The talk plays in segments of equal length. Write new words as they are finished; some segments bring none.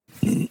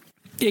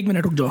एक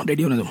मिनट रुक जाओ,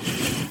 रेडी होने दो.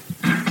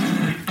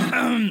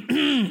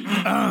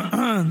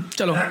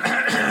 चलो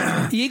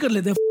ये कर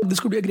लेते हैं. This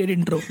could be a great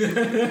intro.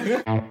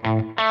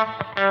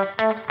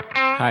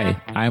 Hi,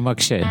 I'm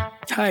Akshay.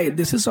 Hi,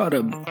 this is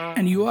Saurabh,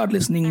 and you are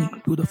listening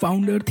to the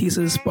Founder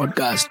Thesis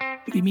podcast.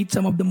 We meet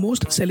some of the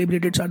most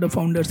celebrated startup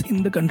founders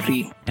in the country.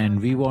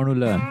 And we want to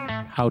learn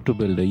how to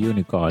build a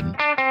unicorn.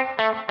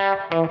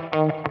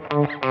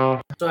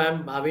 So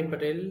I'm Bhavin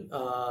Patel,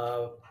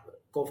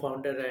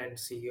 co-founder and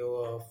CEO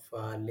of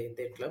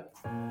LenDenClub.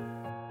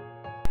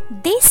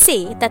 They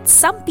say that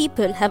some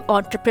people have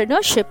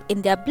entrepreneurship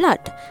in their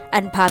blood,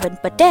 and Bhavin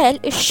Patel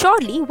is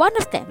surely one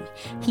of them.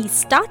 He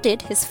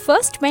started his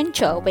first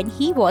venture when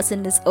he was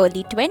in his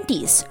early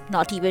 20s,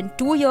 not even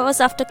 2 years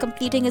after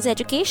completing his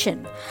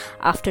education.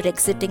 After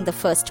exiting the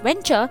first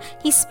venture,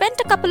 he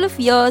spent a couple of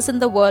years in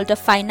the world of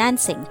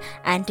financing,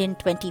 and in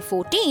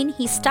 2014,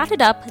 he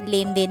started up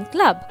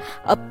LenDenClub,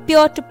 a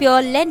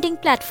peer-to-peer lending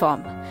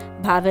platform.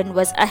 Bhavin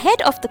was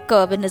ahead of the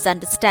curve in his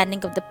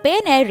understanding of the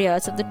pain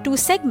areas of the two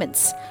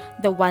segments,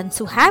 the ones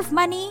who have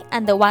money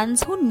and the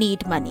ones who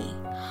need money.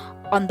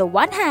 On the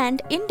one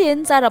hand,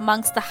 Indians are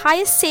amongst the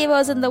highest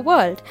savers in the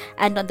world,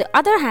 and on the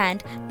other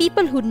hand,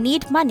 people who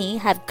need money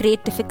have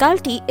great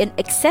difficulty in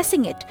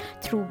accessing it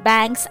through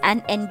banks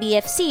and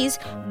NBFCs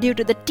due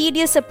to the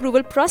tedious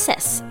approval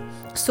process.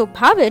 So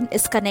Bhavin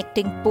is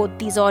connecting both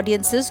these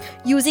audiences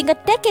using a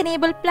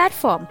tech-enabled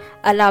platform,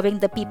 allowing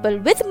the people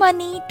with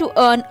money to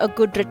earn a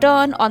good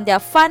return on their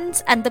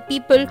funds and the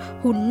people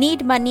who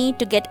need money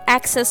to get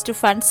access to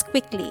funds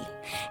quickly.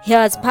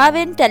 Here's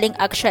Bhavin telling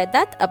Akshay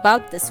Datt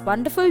about this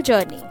wonderful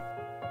journey.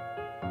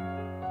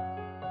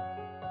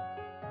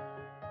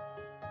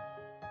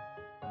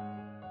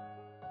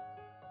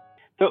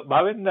 So,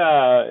 Bhavin,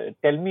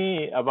 tell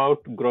me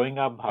about growing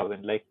up,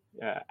 Bhavin. Like,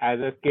 as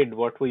a kid,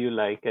 what were you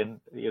like, and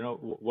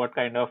what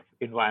kind of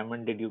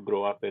environment did you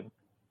grow up in?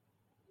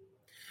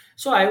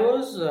 So I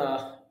was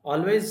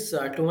always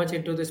too much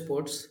into the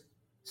sports.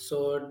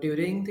 So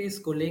during the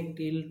schooling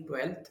till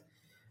 12th,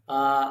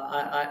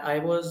 I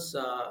was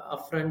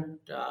upfront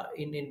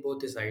in both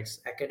the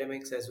sides,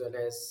 academics as well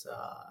as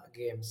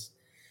games.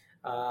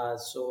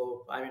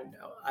 So I mean,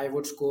 I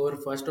would score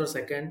first or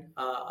second.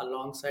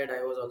 Alongside,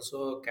 I was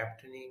also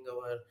captaining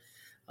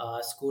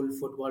our school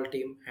football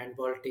team,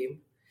 handball team,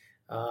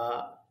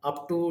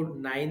 up to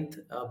ninth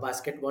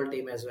basketball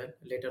team as well.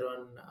 Later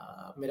on,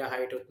 मेरा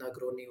height उतना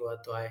grow नहीं हुआ,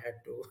 तो I had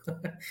to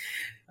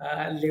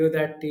leave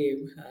that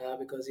team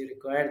because he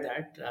required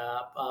that.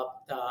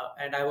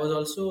 And I was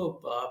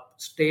also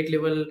state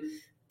level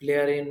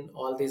player in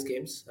all these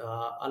games.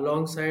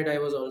 Alongside, I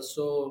was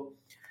also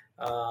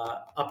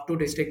up to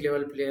district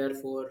level player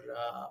for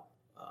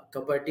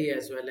kabaddi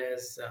as well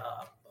as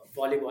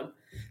volleyball.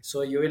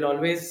 So you will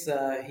always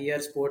hear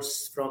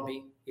sports from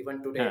me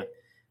even today.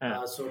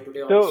 So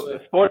today So, also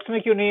sports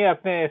में क्यों नहीं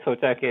आपने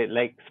सोचा कि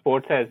like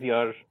sports as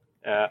your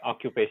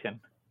occupation?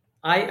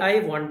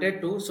 I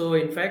wanted to. So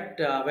in fact,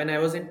 when I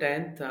was in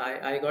 10th,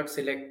 I got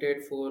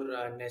selected for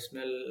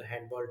national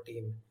handball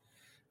team.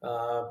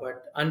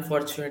 But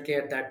unfortunately,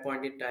 at that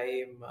point in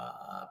time,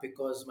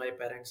 because my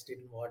parents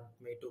didn't want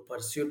me to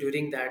pursue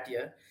during that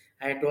year,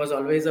 and it was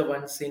always a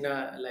once in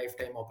a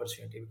lifetime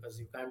opportunity because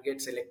you can't get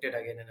selected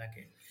again and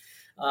again.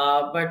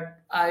 But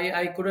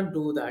I couldn't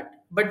do that.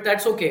 But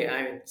that's okay.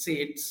 I mean, see,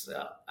 it's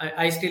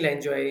I still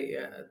enjoy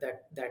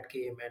that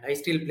game, and I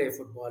still play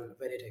football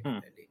very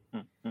regularly.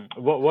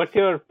 What's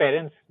your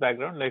parents'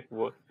 background? Like,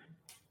 what?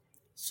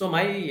 So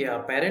my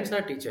parents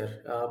are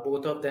teacher.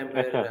 Both of them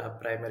were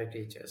Acha. primary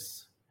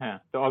teachers.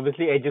 So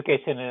obviously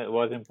education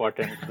was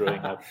important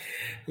growing up.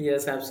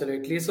 Yes,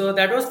 absolutely. So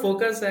that was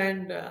focus,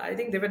 and I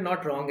think they were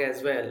not wrong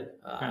as well,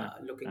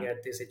 looking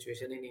at the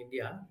situation in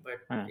India.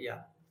 But yeah,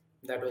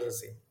 that was the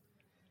same.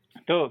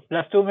 So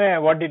plus two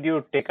में what did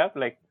you take up?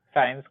 Like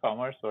science,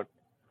 commerce, what?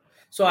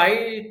 So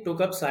I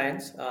took up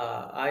science.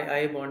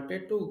 I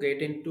wanted to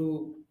get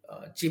into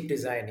chip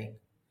designing.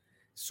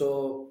 So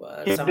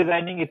Chip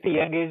designing इतनी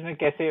young age में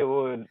कैसे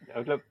वो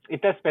मतलब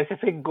इतना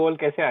specific goal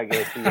कैसे आ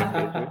गया इतनी young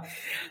age में?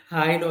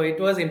 I know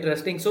it was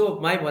interesting. So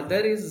my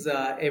mother is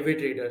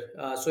avid reader.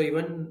 So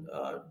even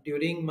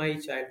during my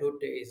childhood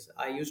days,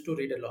 I used to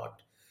read a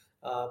lot.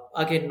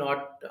 Again,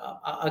 not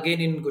again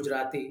in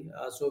Gujarati.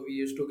 So we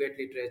used to get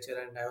literature,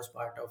 and I was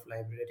part of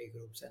library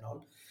groups and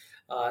all.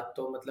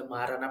 तो मतलब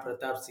महाराणा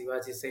प्रताप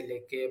शिवाजी से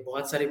लेके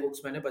बहुत सारी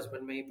books मैंने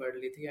बचपन में ही पढ़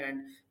ली थी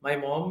and my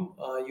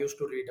mom used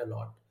to read a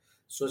lot.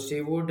 So she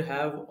would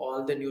have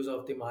all the news of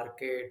the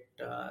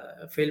market,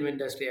 film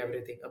industry,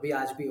 everything. अभी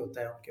आज भी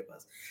होता है उनके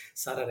पास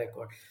सारा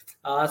record.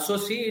 So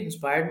she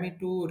inspired me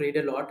to read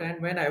a lot,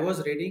 and when I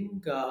was reading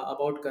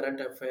about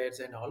current affairs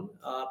and all,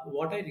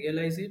 what I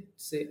realized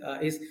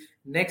is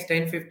next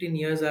 10-15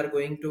 years are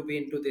going to be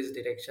into this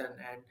direction,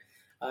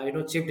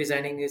 and chip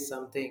designing is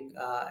something.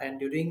 And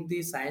during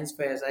the science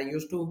fairs, I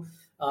used to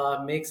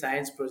make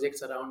science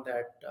projects around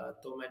that.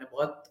 तो मैंने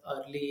बहुत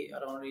early,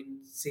 around in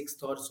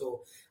 6th or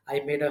so, I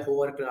made a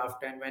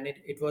hovercraft, and when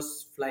it was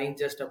flying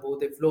just above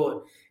the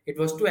floor, it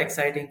was too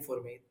exciting for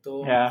me. तो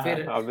Yeah,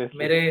 फिर obviously.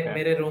 मेरे Yeah.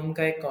 मेरे room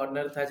का एक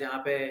corner था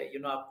जहाँ पे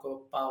आपको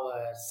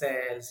पावर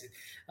सेल्स,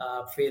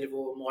 फिर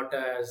वो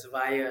मोटर्स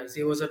वायर्स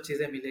ये वो सब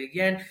चीज़ें मिलेगी,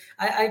 एंड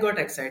आई गॉट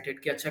एक्साइटेड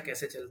कि अच्छा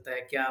कैसे चलता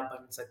है, क्या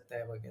बन सकता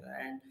है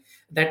वगैरह. And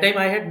that time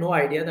I had no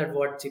idea that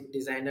what chip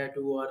designer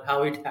do और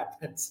हाउ इट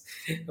हैपेंस.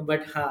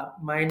 बट हाँ,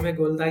 माइंड में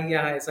गोल था कि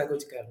हाँ ऐसा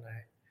कुछ करना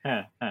है.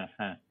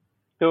 हाँ.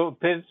 तो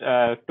फिर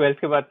 12th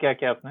के बाद क्या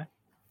किया आपने?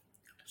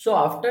 So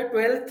after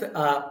 12th,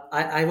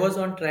 I was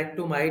on track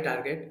to my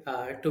target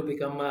to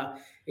become a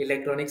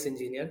electronics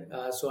engineer.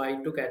 So I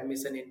took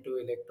admission into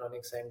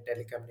electronics and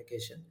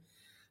telecommunication.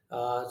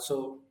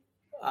 So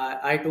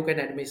I took an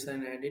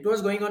admission and it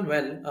was going on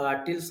well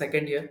till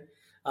second year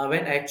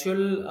when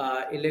actual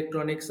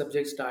electronics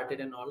subjects started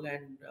and all.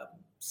 And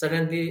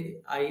suddenly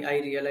I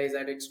realized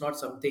that it's not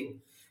something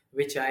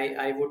which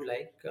I would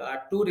like.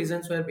 Two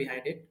reasons were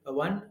behind it.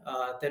 One,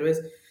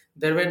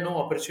 there were no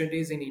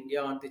opportunities in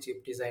India on the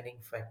chip designing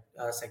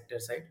sector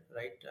side,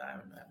 right?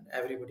 And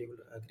everybody will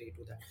agree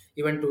to that.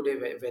 Even today,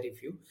 very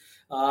few.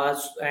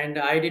 And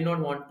I did not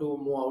want to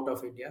move out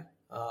of India.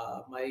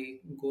 My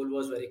goal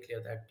was very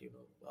clear that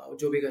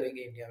जो भी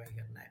करेंगे India में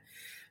करना है.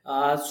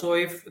 So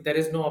if there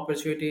is no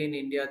opportunity in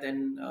India,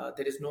 then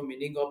there is no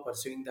meaning of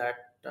pursuing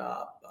that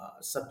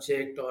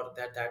subject or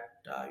that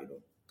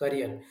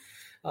career.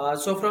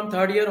 So from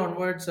third year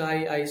onwards,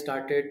 I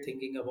started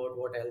thinking about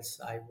what else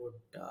I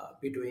would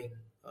be doing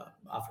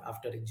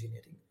after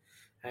engineering,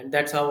 and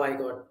that's how I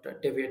got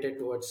deviated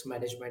towards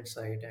management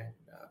side, and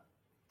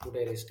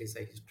today rest is a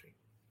history.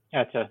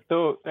 अच्छा, तो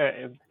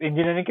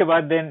engineering के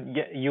बाद then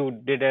you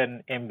did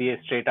an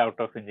MBA straight out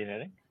of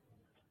engineering?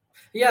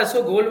 Yeah,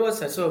 so goal was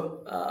so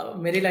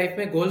मेरी life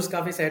में goals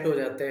काफी set हो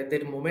जाते हैं.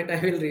 The moment I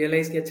will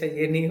realize कि अच्छा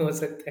ये नहीं हो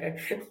सकता है,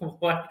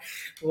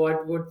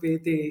 what would be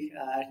the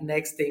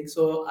next thing.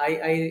 So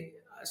I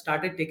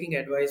started taking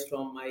advice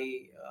from my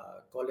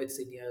college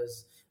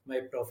seniors,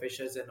 my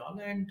professors and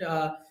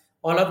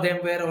all of them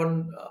were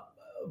on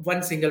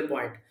one single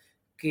point.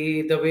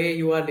 कि the way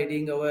you are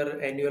leading our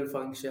annual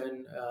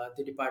function,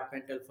 the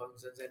departmental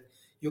functions, and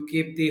you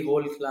keep the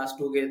whole class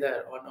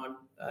together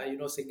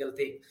on single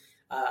thing.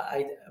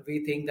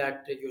 We think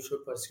that you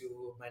should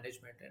pursue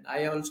management, and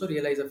I also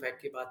realize the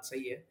fact कि बात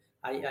सही है.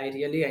 I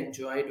really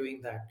enjoy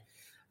doing that.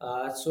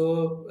 So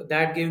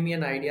that gave me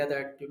an idea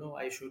that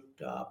I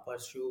should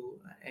pursue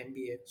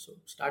MBA. So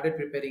started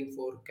preparing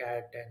for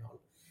CAT and all.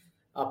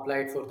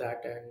 Applied for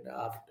that, and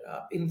after,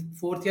 in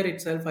fourth year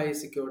itself, I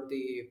secured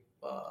the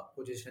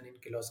position in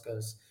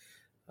Kirloskars.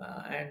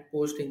 And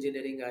post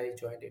engineering, I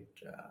joined it.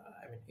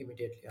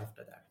 Immediately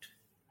after that.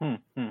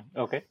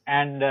 Okay.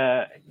 And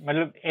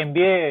मतलब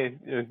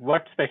MBA,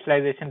 what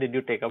specialization did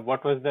you take up?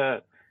 What was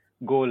the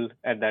goal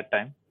at that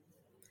time?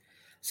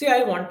 See,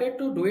 I wanted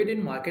to do it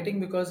in marketing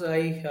because I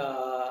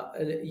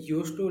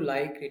used to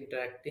like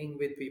interacting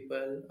with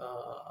people.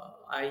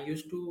 I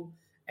used to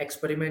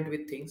experiment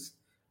with things.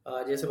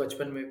 जैसे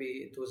बचपन में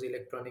भी those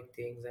electronic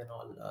things and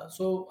all.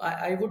 So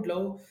I would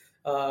love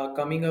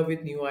coming up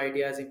with new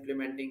ideas,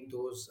 implementing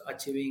those,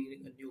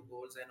 achieving new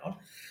goals and all.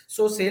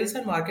 So sales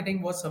and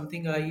marketing was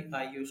something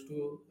I used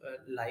to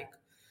like.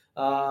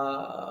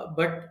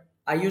 But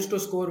I used to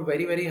score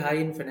very, very high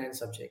in finance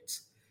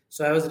subjects.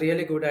 So I was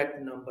really good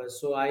at numbers.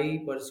 So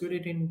I pursued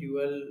it in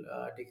dual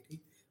degree,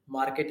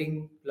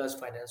 marketing plus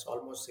finance,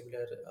 almost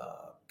similar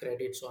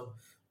credits on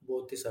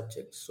both the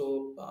subjects.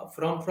 So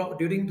from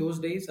during those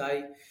days,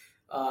 I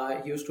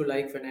used to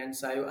like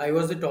finance. I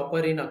was the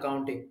topper in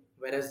accounting,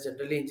 whereas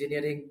generally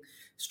engineering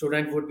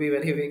student would be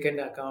very weak in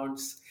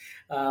accounts.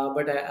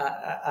 But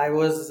I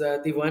was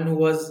the one who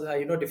was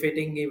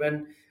defeating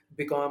even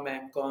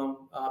BCom,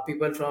 MCom,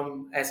 people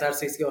from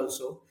SRCC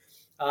also.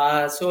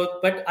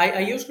 But I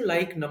used to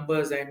like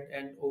numbers,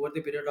 and over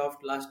the period of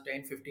last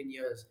 10-15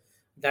 years,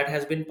 that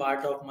has been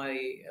part of my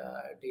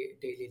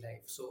daily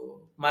life.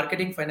 So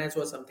marketing finance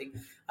was something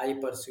I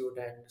pursued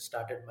and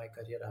started my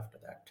career after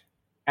that.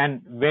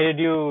 And where did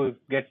you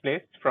get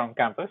placed from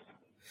campus?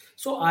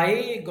 So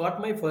I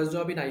got my first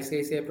job in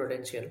ICICI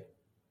Prudential.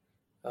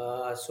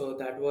 So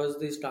that was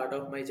the start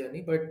of my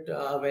journey. But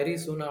very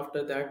soon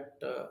after that,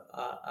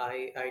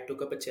 I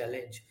took up a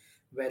challenge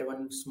where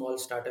one small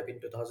startup in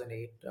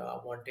 2008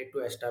 wanted to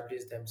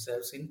establish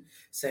themselves in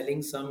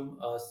selling some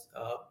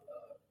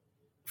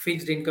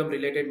fixed income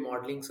related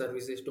modeling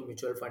services to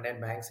mutual fund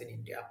and banks in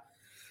India.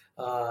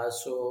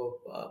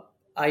 So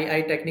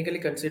I technically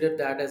considered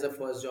that as a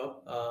first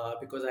job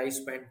because I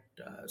spent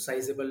a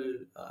sizable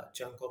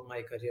chunk of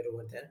my career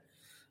over there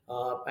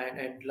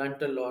and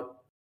learned a lot.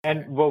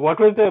 And what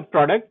was the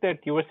product that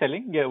you were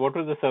selling? Yeah, what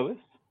was the service?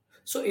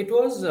 So it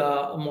was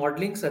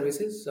modeling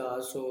services.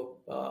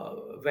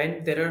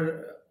 When there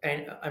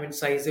are,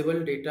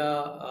 sizable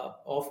data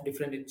of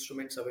different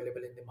instruments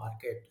available in the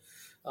market,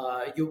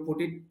 you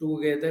put it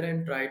together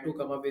and try to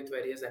come up with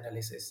various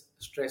analysis,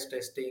 stress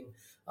testing,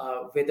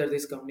 whether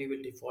this company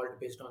will default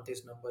based on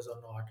these numbers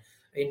or not.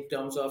 in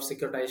terms of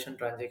securitization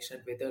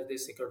transaction, whether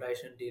this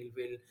securitization deal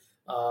will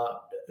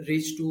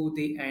reach to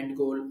the end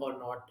goal or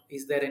not.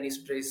 Is there any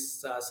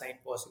stress sign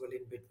possible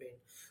in between,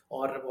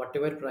 or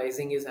whatever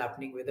pricing is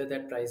happening, whether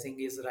that pricing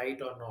is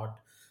right or not,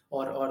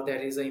 or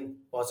there is a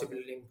possible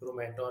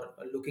improvement, or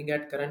looking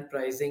at current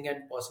pricing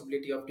and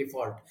possibility of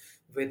default,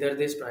 whether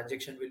this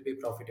transaction will be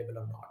profitable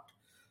or not.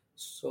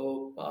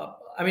 So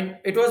I mean,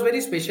 it was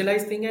very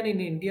specialized thing, and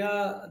in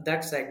India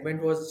that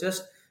segment was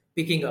just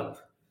picking up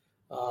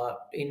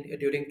in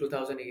during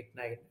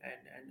 2008-9,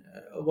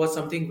 and was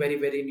something very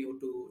very new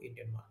to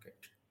Indian market.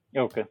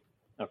 Okay.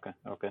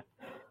 Okay.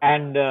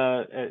 And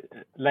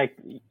like,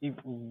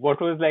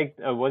 what was like?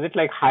 Was it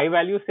like high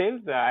value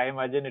sales? I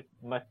imagine it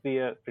must be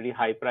a pretty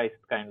high priced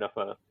kind of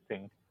a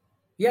thing.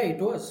 Yeah,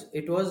 it was.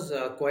 It was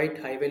quite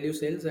high value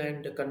sales,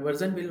 and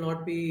conversion will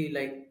not be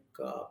like,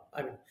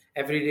 I mean,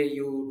 every day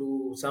you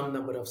do some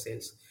number of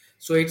sales.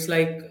 So it's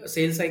like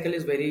sales cycle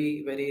is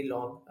very very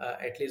long,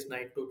 at least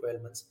 9 to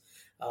 12 months,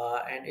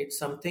 and it's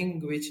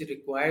something which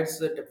requires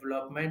the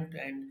development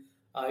and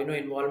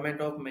involvement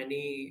of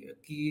many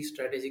key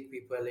strategic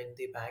people in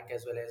the bank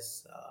as well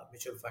as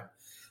mutual fund.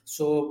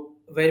 So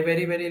very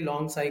very very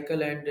long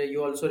cycle, and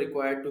you also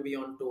required to be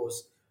on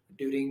toes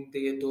during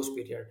those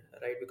period,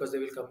 right? Because they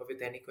will come up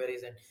with any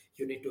queries, and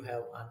you need to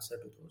have answer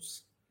to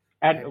those.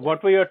 And And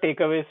what were your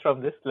takeaways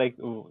from this? Like,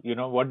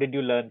 what did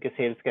you learn? कि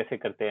sales कैसे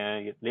करते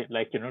हैं?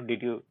 Like,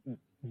 did you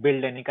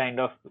build any kind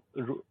of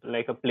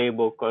like a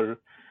playbook or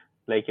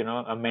like,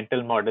 a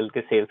mental model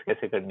कि sales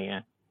कैसे करनी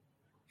है?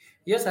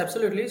 yes,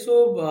 absolutely.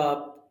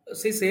 So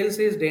see, sales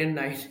is day and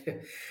night.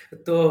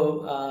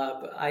 So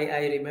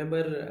I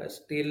remember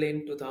still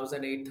in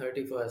 2008,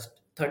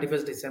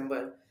 31st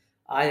December,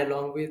 I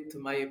along with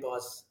my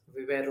boss,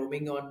 we were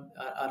roaming on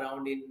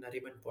around in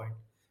Nariman Point.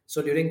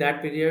 So during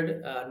that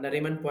period,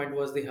 Nariman Point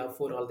was the hub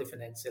for all the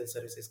financial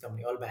services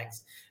company, all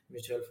banks,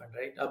 mutual fund,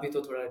 right? Abhi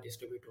to thoda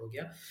distribute ho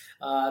gaya.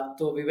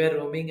 So we were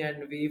roaming,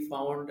 and we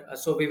found,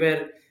 so we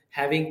were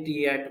having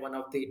tea at one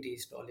of the tea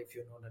stall, if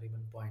you know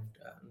Nariman Point.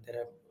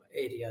 There are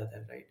area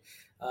there,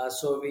 right?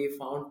 So we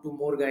found two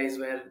more guys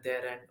were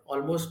there, and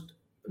almost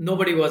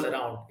nobody was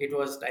around. It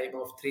was time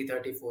of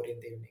 3:34 in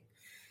the evening.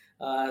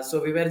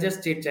 So we were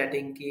just chit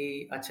chatting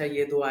कि अच्छा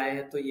ये दो आए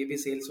हैं तो ये भी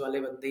sales वाले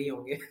बंदे ही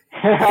होंगे.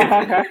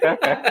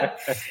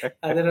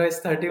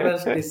 अदरवाइज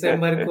 31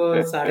 दिसंबर को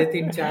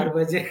 3:30-4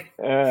 बजे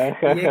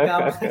ये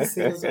काम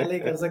सेल्स वाले ही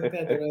कर सकते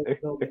हैं, otherwise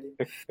nobody.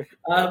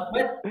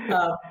 But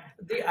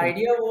the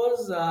idea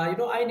was,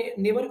 I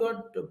never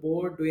got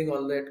bored doing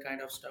all that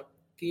kind of stuff.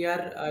 कि यार,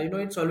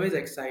 it's always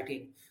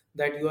exciting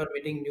that you are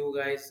meeting new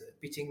guys,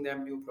 pitching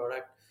them new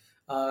product.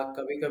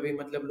 कभी कभी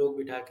मतलब लोग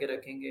बिठा के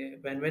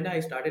रखेंगे. When I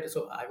started,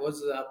 so I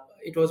was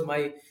it was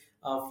my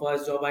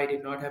first job. I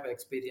did not have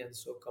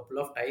experience, so couple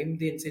of time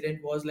the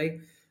incident was like,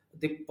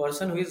 the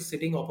person who is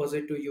sitting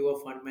opposite to you, a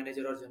fund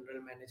manager or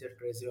general manager,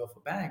 treasurer of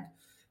a bank,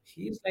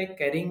 he's like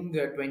carrying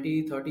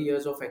 20-30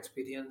 years of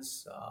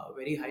experience,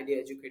 very highly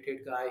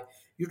educated guy.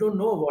 You don't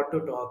know what to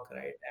talk,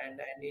 right?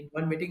 And in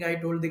one meeting I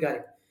told the guy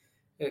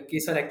कि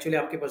sir actually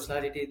आपकी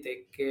personality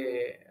देख के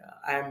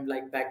I am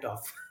like backed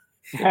of.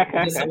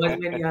 मुझे समझ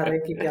में नहीं आ रहा है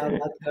कि क्या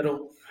बात करूं.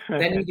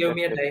 Then he give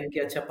me a time कि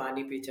अच्छा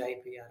पानी पी, चाय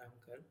पी, आराम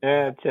कर,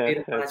 अच्छा, फिर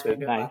अच्छा, 5 मिनट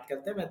में nice. बात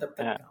करते हैं, मैं तब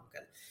तक हाँ. काम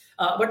कर.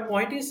 But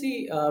point is,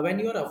 see, when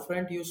you are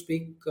upfront, you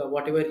speak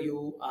whatever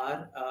you are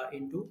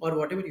into or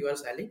whatever you are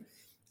selling.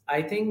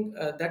 I think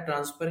that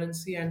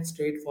transparency and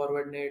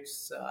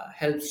straightforwardness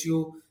helps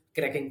you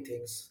cracking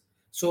things.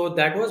 So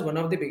that was one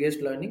of the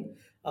biggest learning.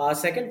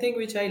 Second thing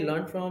which I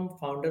learned from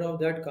founder of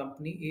that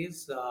company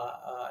is,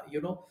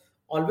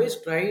 always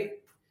try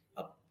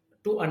uh,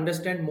 to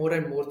understand more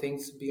and more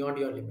things beyond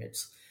your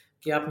limits.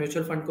 कि आप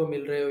mutual fund को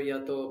मिल रहे हो या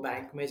तो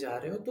bank में जा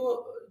रहे हो, तो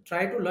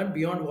try to learn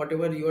beyond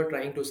whatever you are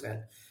trying to sell.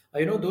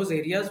 Those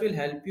areas will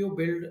help you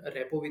build a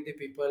rapport with the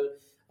people.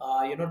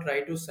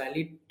 Try to sell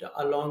it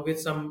along with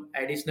some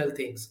additional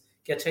things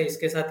कि अच्छा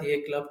इसके साथ ये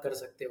क्लब कर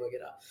सकते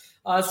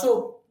वगैरह.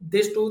 So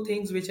these two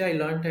things which I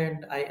learned,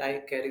 and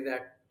I carry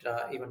that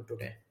even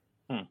today.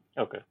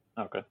 Okay.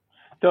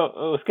 So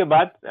उसके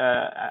बाद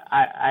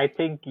I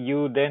think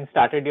you then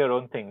started your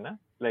own thing, na?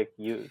 Like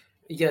you.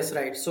 Yes,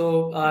 right. So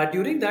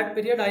during that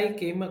period, I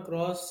came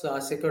across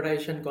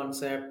securitization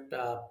concept.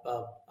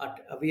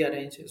 We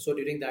arranged. So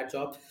during that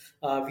job,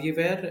 we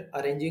were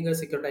arranging a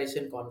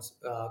securitization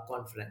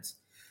conference.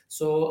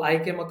 So I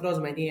came across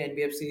many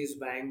NBFCs,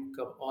 bank,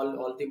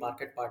 all the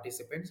market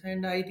participants,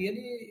 and I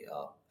really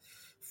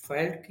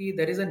felt that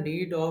there is a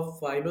need of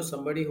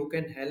somebody who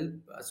can help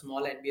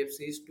small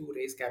NBFCs to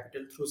raise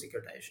capital through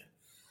securitization.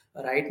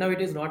 Right now,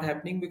 it is not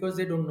happening because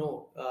they don't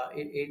know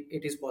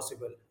it is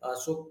possible.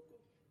 So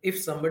if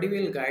somebody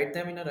will guide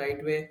them in a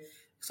right way,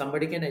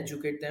 somebody can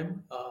educate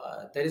them,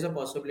 there is a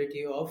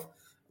possibility of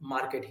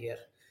market here.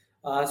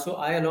 So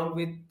I, along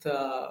with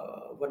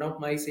one of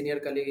my senior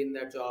colleague in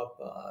that job,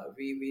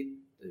 we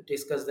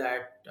discussed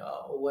that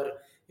over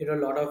a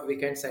lot of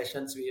weekend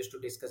sessions. We used to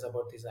discuss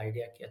about this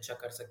idea कि अच्छा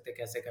कर सकते,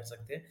 कैसे कर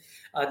सकते.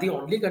 The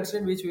only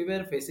concern which we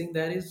were facing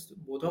there is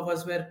both of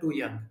us were too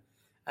young.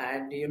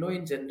 And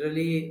in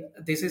generally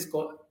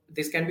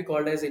this can be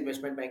called as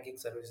investment banking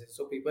services.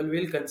 So people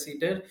will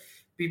consider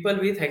people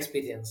with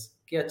experience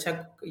कि अच्छा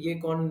ये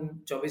कौन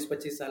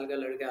 24-25 साल का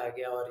लड़का आ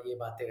गया और ये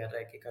बातें कर रहा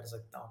है कि कर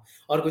सकता हूँ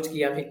और कुछ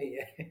किया भी नहीं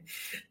है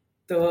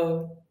तो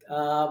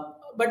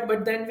बट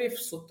देन वी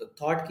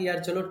थॉट कि यार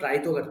चलो ट्राई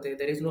तो करते हैं,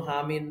 there is no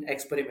harm in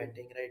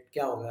experimenting, right?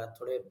 क्या होगा,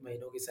 थोड़े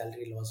महीनों की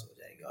सैलरी लॉस हो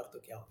जाएगी और तो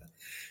क्या होगा.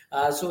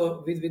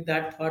 So with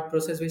that thought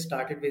process we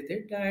started with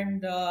it,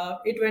 and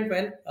it went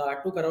well.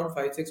 Took around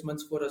 5-6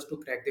 months for us to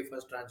crack the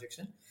first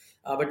transaction,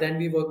 but then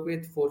we worked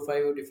with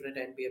 4-5 different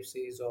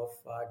NBFCs of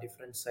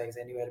different size,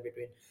 anywhere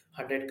between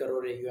 100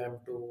 crore AUM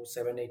to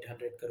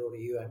 700-800 crore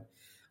AUM.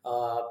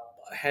 uh,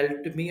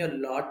 Helped me a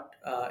lot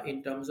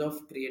in terms of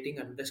creating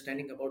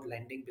understanding about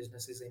lending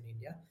businesses in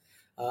India.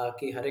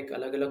 कि हर एक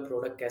अलग अलग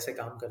product कैसे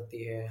काम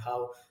करती है,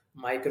 how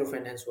micro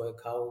finance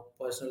work, how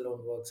personal loan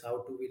works, how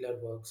two wheeler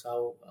works,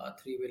 how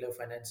three wheeler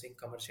financing,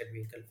 commercial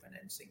vehicle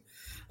financing.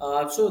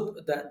 So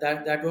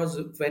that was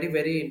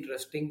very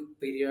interesting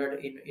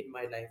period in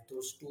my life,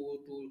 those 2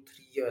 to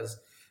 3 years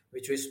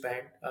which we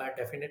spent.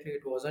 Definitely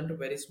it wasn't a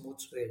very smooth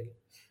sail,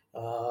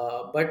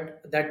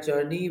 but that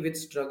journey with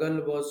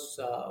struggle was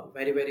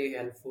very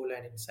helpful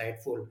and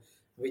insightful,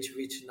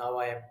 which now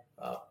I am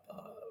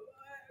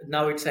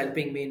now it's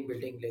helping me in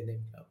building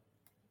LenDenClub.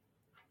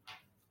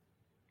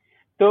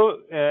 So,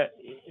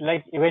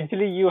 like,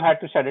 eventually you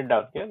had to shut it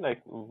down. Yeah,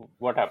 like,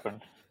 what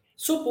happened?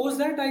 So post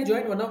that I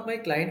joined one of my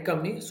client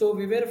company. So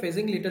we were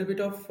facing little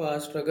bit of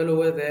struggle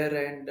over there,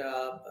 and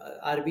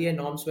RBI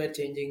norms were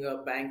changing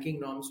up, banking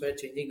norms were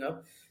changing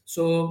up.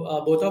 So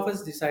both of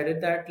us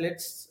decided that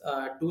let's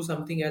do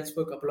something else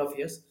for a couple of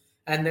years,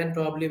 and then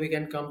probably we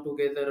can come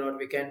together or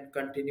we can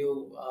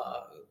continue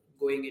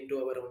going into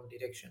our own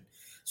direction.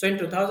 So in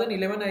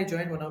 2011, I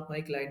joined one of my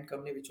client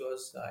company, which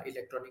was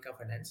Electronica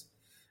Finance.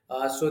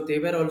 So they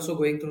were also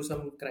going through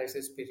some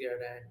crisis period,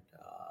 and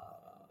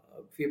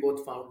we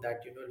both found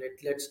that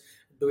let's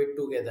do it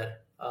together.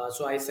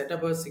 So I set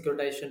up a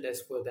securitization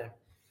desk for them.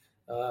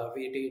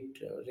 We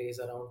did raise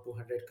around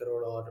 200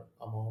 crore or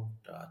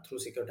amount through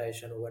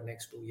securitization over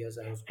next 2 years.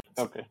 I was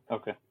Okay.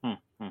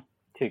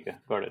 ठीक है,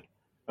 got it.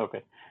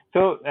 Okay.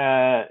 So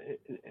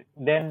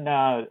then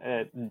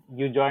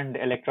you joined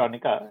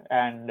Electronica,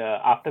 and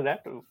after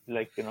that,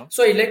 like,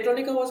 So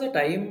Electronica was a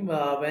time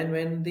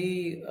when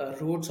the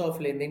roots of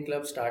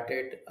LenDenClub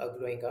started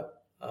growing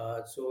up.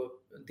 So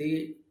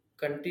the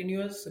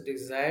continuous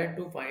desire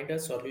to find a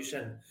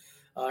solution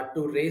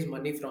to raise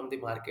money from the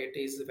market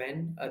is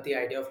when the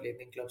idea of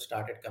LenDenClub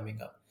started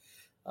coming up.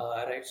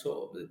 Right.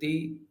 So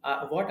the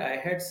what I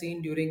had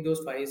seen during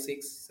those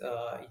 5-6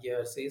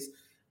 years is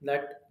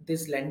that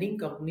these lending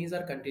companies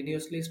are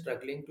continuously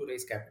struggling to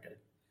raise capital.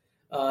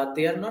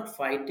 They are not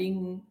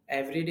fighting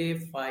everyday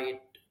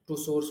fight to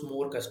source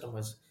more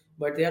customers,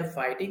 but they are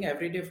fighting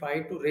everyday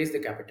fight to raise the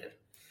capital.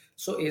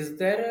 So is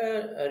there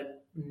a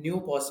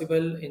new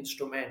possible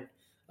instrument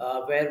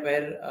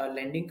where a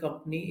lending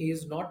company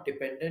is not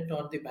dependent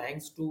on the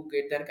banks to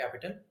get their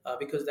capital,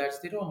 because that's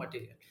the raw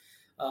material,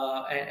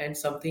 and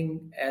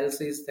something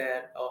else is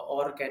there,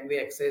 or can we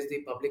access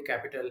the public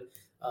capital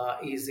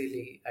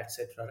easily,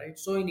 etc., right?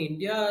 So in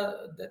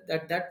India,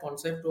 that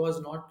concept was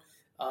not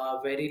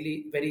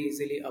very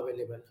easily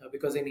available,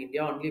 because in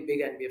India only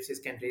big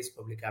NBFCs can raise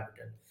public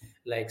capital,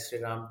 like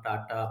Sriram,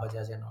 Tata,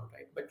 Bajaj, and all,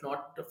 right, but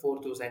not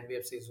for those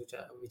NBFCs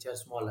which are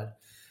smaller.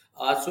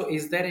 So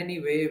is there any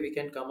way we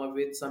can come up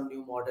with some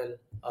new model,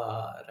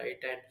 right?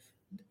 And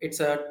it's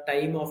a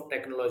time of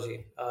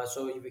technology,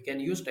 so we can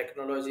use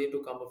technology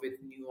to come up with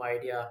new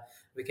idea.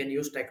 We can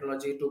use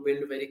technology to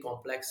build very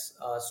complex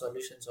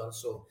solutions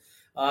also.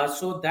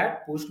 So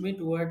that pushed me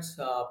towards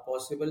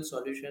possible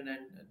solution,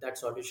 and that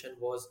solution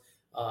was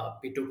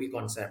P2P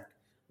concept,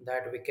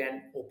 that we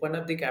can open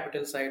up the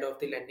capital side of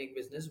the lending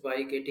business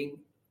by getting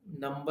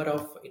number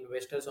of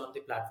investors on the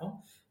platform,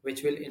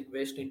 which will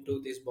invest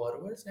into these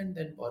borrowers, and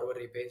then borrower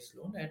repays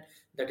loan, and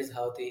that is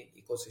how the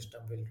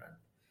ecosystem will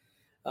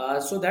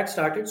run. So that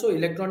started. So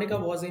Electronica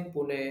was in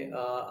Pune.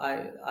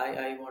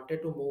 I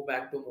wanted to move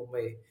back to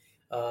Mumbai,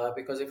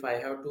 because if I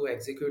have to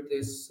execute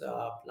this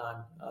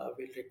plan,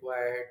 will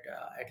require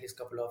at least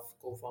couple of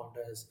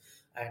co-founders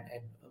and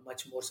a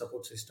much more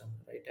support system,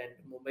 right? And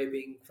Mumbai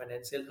being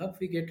financial hub,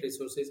 we get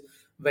resources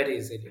very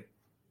easily,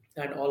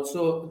 and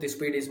also the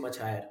speed is much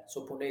higher.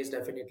 So Pune is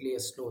definitely a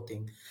slow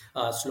thing,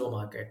 slow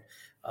market.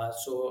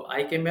 So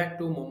I came back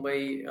to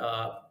Mumbai,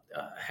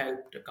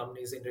 helped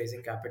companies in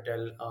raising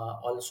capital,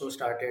 also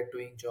started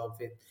doing job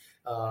with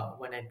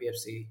one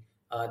NBFC.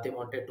 They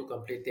wanted to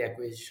complete the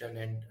acquisition,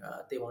 and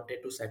they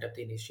wanted to set up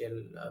the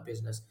initial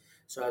business.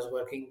 So I was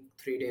working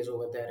 3 days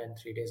over there, and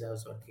 3 days I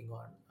was working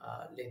on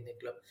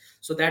LenDenClub.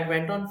 So that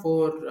went on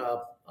for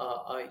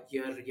a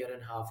year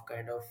and a half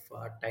kind of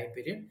time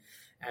period.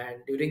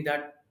 And during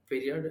that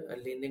period, a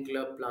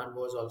LenDenClub plan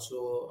was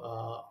also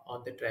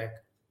on the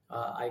track.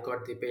 I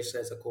got Dipesh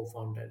as a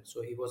co-founder,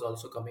 so he was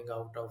also coming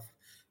out of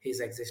his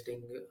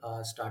existing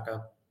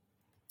startup.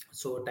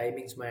 So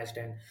timings matched,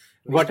 and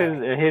we what is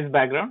started. his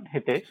background,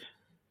 Hitesh?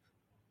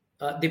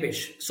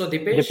 Dipesh. So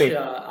Dipesh, Dipesh.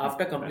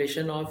 after Right.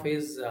 completion of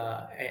his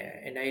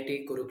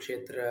NIT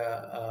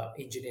Kurukshetra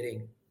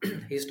engineering,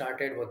 he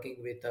started working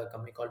with a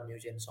company called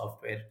Newgen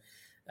Software,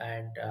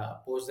 and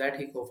post that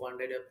he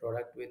co-founded a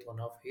product with one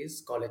of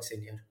his college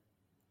senior.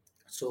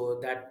 So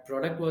that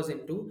product was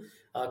into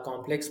a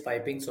complex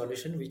piping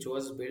solution which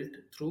was built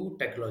through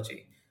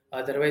technology.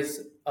 Otherwise,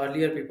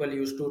 earlier people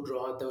used to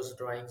draw those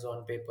drawings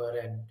on paper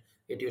and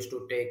it used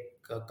to take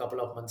a couple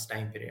of months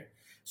time period.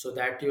 So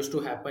that used to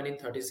happen in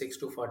 36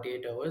 to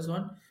 48 hours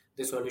on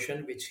the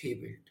solution which he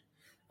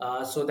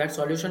built. So that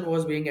solution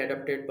was being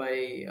adopted by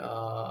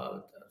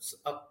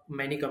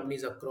many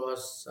companies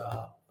across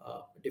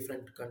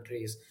different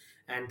countries,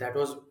 and that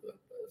was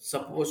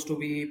supposed to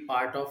be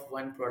part of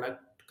one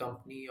product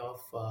company of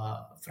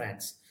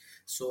France.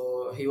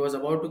 So he was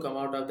about to come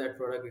out of that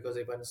product because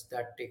once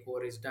that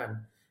takeover is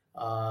done,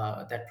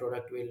 that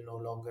product will no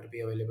longer be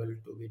available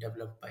to be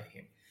developed by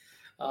him.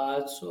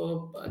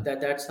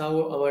 That's how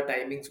our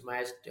timings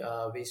matched.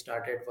 We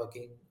started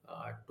working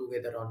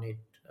together on it.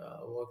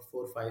 Worked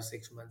 4, 5,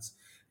 6 months.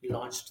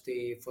 Launched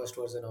the first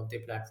version of the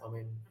platform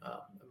in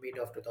mid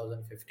of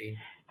 2015.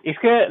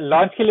 इसके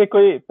launch के लिए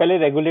कोई पहले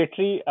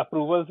regulatory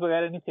approvals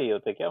वगैरह नहीं चाहिए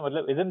होते क्या?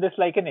 मतलब isn't this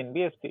like an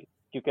NBFC?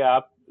 क्योंकि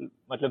आप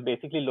मतलब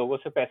बेसिकली लोगों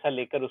से पैसा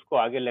लेकर उसको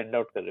आगे लेंड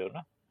आउट कर रहे हो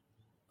ना?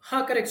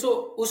 हाँ, करेक्ट। सो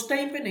उस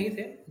टाइम पे नहीं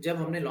थे जब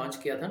हमने लॉन्च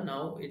किया था।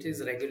 Now it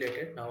is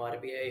regulated. Now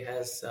RBI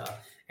has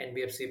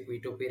NBFC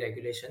P2P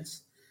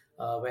regulations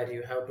where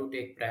you have to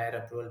take prior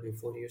approval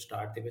before you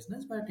start the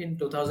business, but in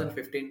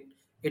 2015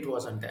 it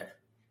wasn't there.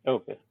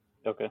 Okay,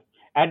 okay.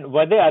 And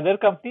were there other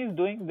companies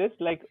doing this?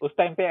 Like उस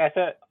time पे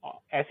ऐसा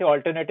ऐसे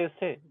alternatives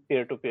थे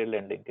peer to peer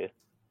lending के?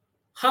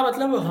 हाँ,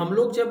 मतलब हम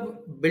लोग जब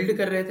बिल्ड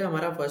कर रहे थे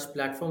हमारा फर्स्ट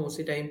प्लेटफॉर्म,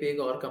 उसी टाइम पे एक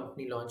और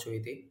कंपनी लॉन्च हुई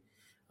थी।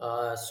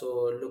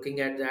 So looking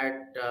at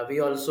that we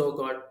also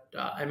got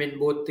I mean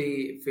both the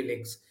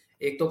feelings.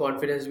 एक तो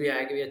कॉन्फिडेंस भी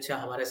आया कि भी अच्छा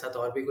हमारे साथ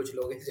और भी कुछ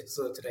लोग हैं जो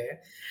सोच रहे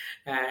हैं,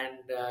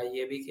 एंड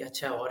ये भी कि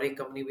अच्छा और एक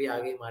कंपनी भी आ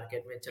गई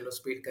मार्केट में, चलो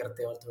स्पीड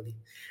करते हैं और थोड़ी,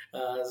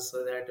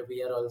 so that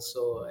we are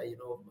also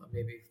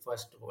maybe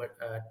first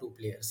 2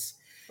 players.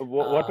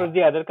 What was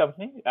the other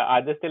company?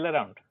 Are they still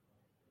around?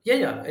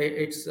 Yeah,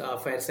 it's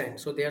Fairsend,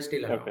 so they are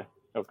still around. Okay,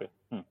 okay.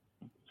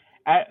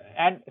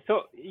 And so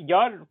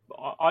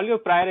all your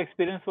prior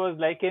experience was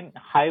like in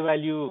high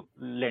value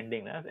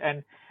lending, na?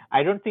 And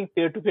I don't think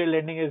peer to peer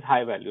lending is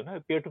high value, na?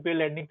 Peer to peer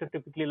lending तो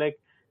typically like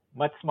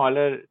much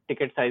smaller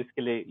ticket size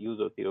के लिए use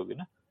होती होगी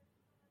ना?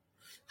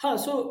 Huh,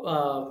 so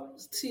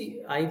see,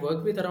 I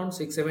worked with around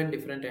 6, 7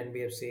 different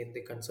NBFC in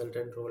the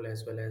consultant role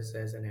as well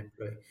as an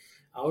employee.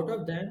 Out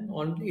of them,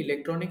 only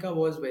Electronica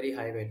was very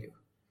high value.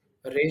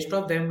 The rest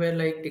of them were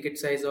like ticket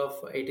size of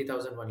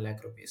 80,000, 1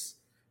 lakh rupees.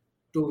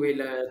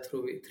 Two-wheeler,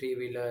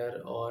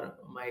 three-wheeler, or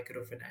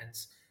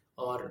microfinance,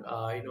 or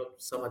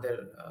some other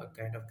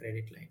kind of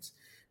credit lines.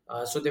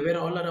 So they were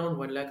all around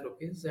 1 lakh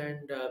rupees,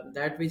 and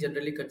that we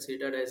generally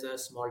considered as a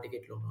small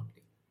ticket loan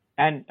only.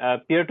 And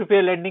peer to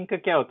peer lending का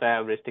क्या होता है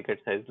average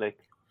ticket size like?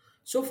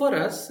 So for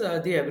us,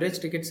 the average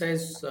ticket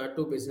size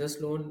to business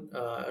loan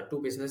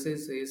to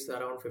businesses is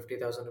around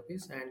 50,000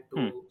 rupees, and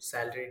to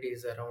salaried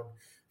is around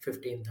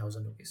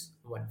 15,000 rupees.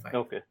 15.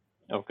 Okay,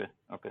 okay,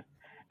 okay.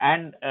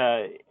 And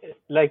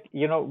like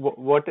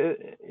what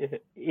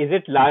is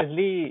it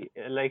largely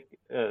like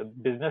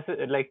business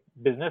like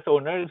business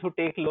owners who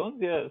take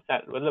loans? या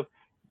मतलब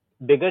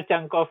bigger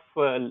chunk of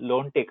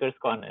loan takers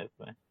कौन है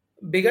इसमें?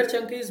 Bigger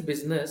chunk is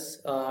business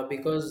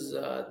because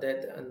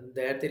there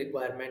the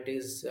requirement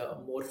is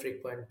more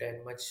frequent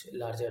and much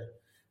larger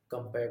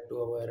compared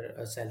to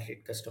our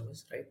salaried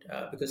customers, right?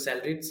 Because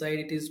salaried side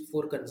it is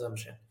for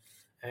consumption,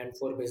 and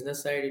for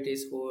business side it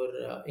is for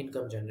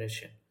income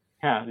generation.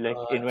 Yeah, like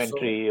So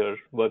inventory or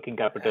working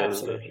capital.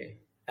 absolutely,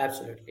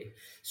 absolutely.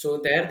 So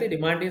there the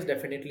demand is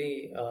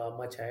definitely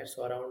much higher.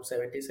 So around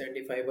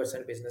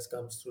 70-75% business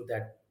comes through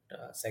that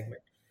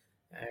segment,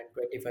 and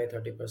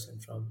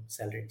 25-30% from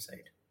salaried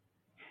side.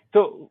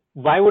 So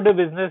why would a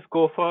business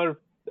go for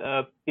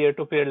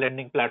peer-to-peer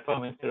lending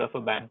platform instead of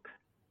a bank?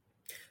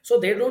 So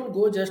they don't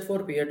go just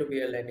for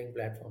peer-to-peer lending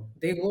platform.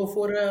 They go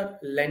for a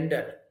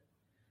lender,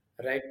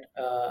 right?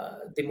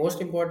 The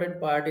most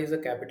important part is the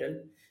capital,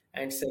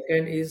 and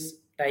second is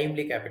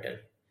timely capital.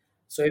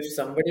 So if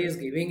somebody is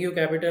giving you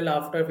capital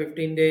after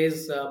 15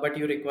 days, but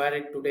you require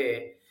it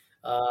today,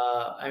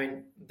 I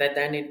mean that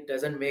then it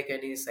doesn't make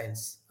any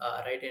sense,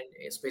 right?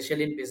 And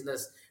especially in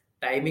business,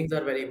 timings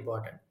are very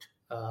important.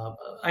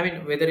 I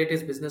mean, whether it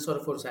is business or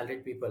for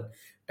salaried people,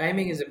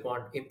 timing is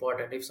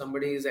important. If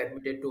somebody is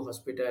admitted to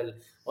hospital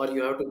or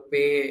you have to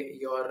pay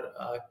your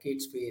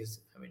kids'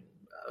 fees, I mean,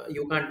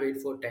 you can't wait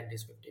for 10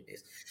 days, 15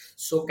 days.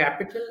 So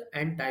capital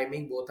and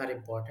timing both are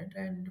important,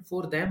 and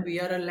for them we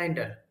are a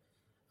lender.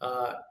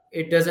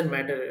 It doesn't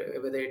matter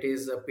whether it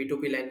is a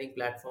P2P lending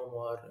platform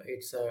or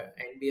it's a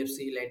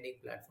NBFC lending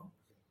platform.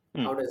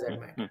 How does that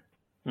matter?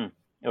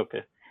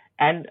 Okay.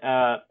 And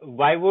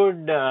why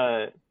would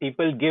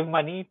people give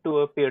money to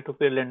a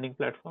peer-to-peer lending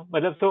platform?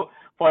 So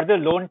for the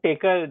loan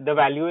taker, the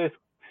value is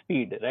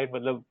speed, right?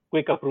 मतलब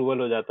quick approval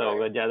हो जाता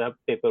होगा, ज़्यादा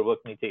paper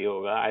work नहीं चाहिए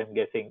होगा, I am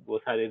guessing वो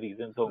सारे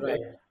रीजंस होंगे.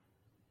 Right.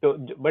 तो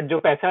बट जो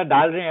पैसा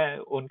डाल रहे हैं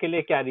उनके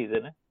लिए क्या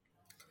रीजन है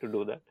टू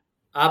डू दैट?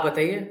 आप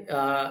बताइए,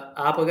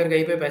 आप अगर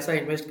कहीं पे पैसा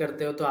इन्वेस्ट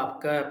करते हो तो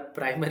आपका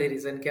प्राइमरी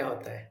रीजन क्या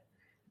होता है?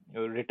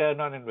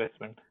 Return on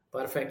investment.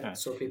 Perfect.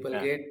 So people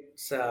हाँ,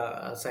 get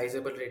a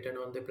sizable return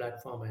on the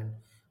platform, and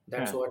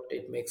that's हाँ. what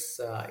it makes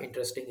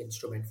interesting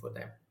instrument for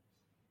them.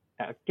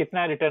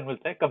 कितना रिटर्न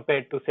मिलता है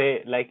कंपेयर टू से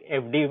लाइक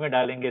एफडी में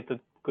डालेंगे तो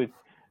कुछ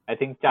आई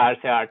थिंक 4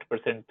 से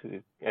 8%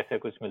 ऐसा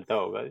कुछ मिलता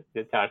होगा,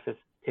 4 से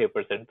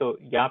 6%. तो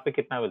यहाँ पे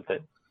कितना मिलता है?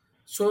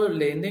 So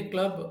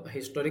LenDenClub,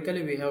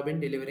 historically we have been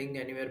delivering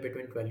anywhere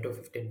between 12 to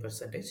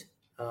 15%.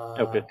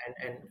 Okay.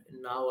 And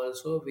now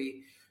also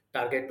we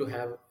target to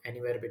have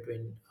anywhere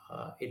between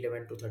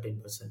 11 to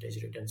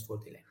 13% returns for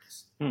the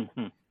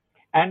lenders.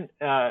 And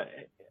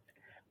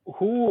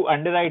who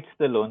underwrites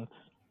the loans?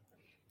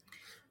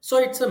 So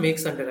it's a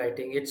mixed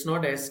underwriting. It's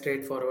not as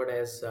straightforward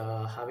as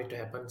how it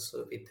happens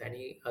with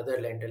any other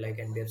lender like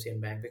NBFC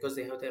and bank, because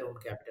they have their own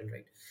capital,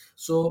 right?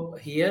 So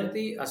here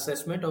the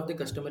assessment of the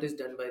customer is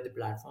done by the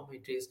platform.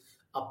 It is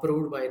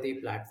approved by the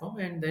platform,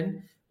 and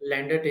then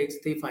lender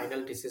takes the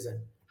final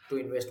decision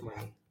to invest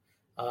money.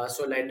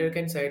 So lender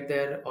can set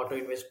their auto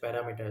invest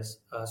parameters.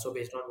 So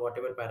based on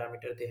whatever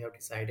parameter they have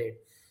decided,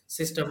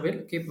 system will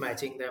keep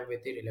matching them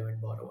with the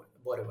relevant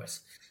borrowers.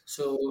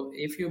 So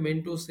if you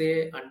mean to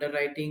say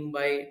underwriting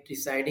by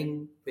deciding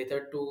whether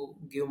to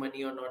give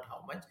money or not,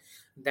 how much,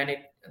 then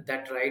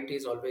that right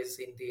is always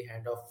in the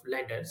hand of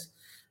lenders.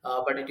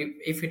 But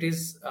if it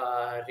is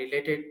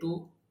related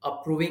to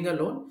approving a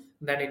loan,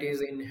 then it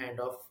is in hand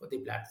of the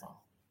platform.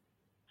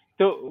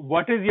 So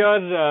what is your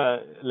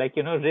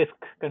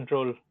risk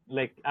control?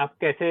 Like आप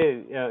कैसे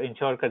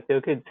ensure करते हो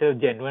कि सिर्फ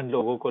genuine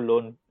लोगों को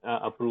loan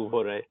approve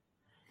हो रहा है?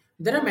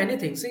 There are many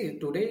things. See,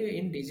 today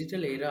in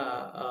digital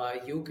era,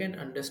 you can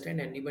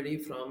understand anybody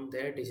from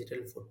their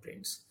digital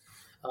footprints,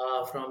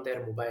 from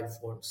their mobile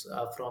phones,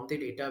 from the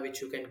data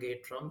which you can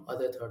get from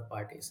other third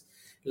parties,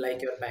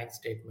 like your bank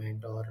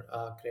statement or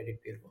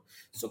credit bureau.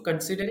 So,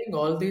 considering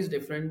all these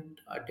different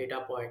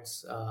data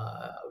points,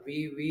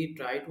 we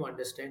try to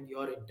understand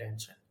your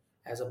intention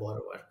as a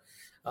borrower.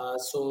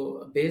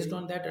 So, based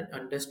on that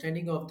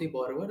understanding of the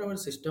borrower, our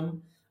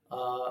system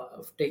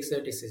takes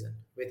a decision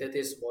whether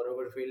this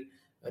borrower will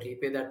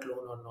repay that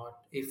loan or not.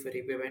 If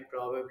repayment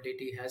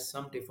probability has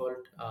some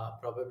default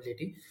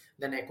probability,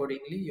 then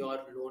accordingly your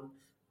loan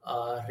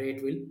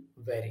rate will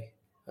vary,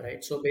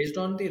 right? So based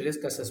on the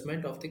risk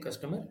assessment of the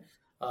customer,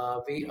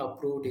 we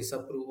approve,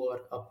 disapprove,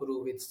 or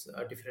approve with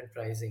different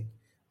pricing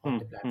on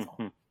the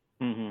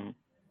platform.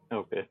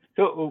 Okay.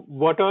 So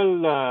what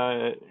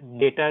all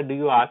data do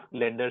you ask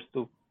lenders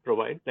to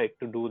provide, like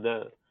to do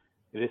the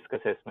risk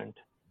assessment?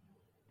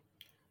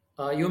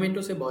 You mean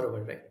to say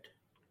borrower, right?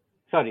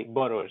 Sorry,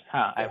 borrowers.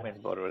 Yeah. I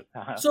meant borrowers.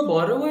 So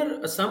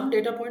borrower, some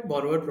data point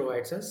borrower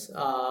provides us,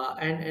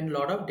 and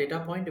lot of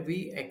data point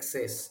we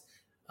access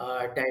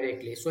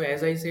directly. So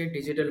as I said,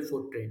 digital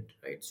footprint,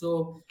 right?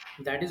 So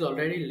that is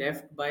already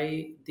left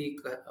by the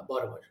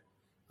borrower.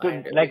 So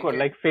And like we what? can-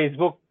 Like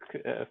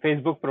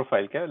Facebook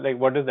profile? Kya? Like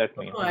what does that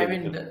mean? No, I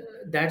mean, digital?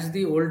 that's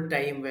the old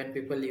time when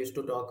people used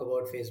to talk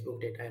about Facebook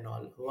data and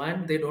all.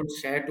 One, they don't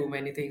share too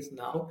many things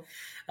now.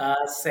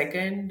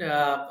 Second,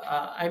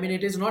 I mean,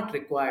 it is not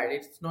required.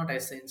 It's not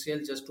essential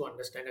just to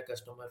understand a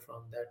customer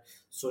from their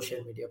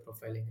social media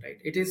profiling, right?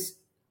 It is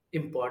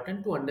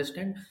important to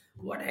understand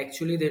what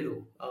actually they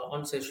do.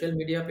 On social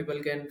media,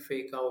 people can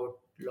fake out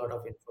a lot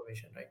of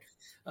information,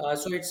 right?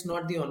 So it's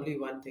not the only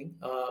one thing.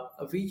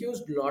 We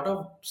used a lot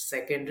of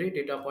secondary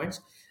data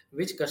points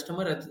which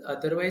customer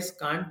otherwise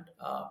can't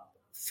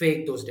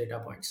fake those data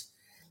points,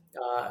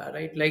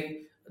 right?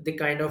 Like the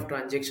kind of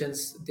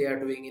transactions they are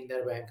doing in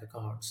their bank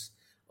accounts,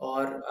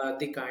 or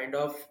the kind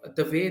of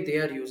the way they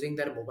are using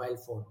their mobile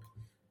phone,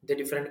 the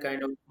different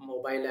kind of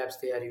mobile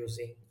apps they are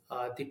using,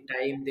 the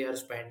time they are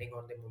spending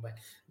on the mobile,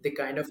 the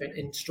kind of an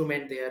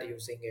instrument they are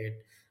using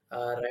it,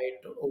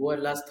 right? Over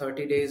last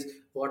 30 days,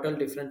 what all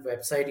different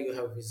website you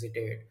have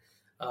visited,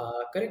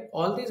 correct?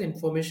 All these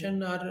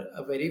information are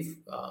very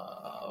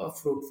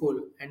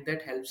fruitful, and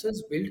that helps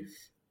us build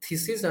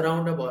thesis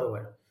around a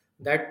borrower,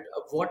 that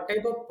what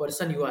type of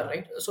person you are,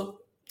 right?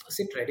 So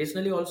see,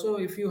 traditionally also,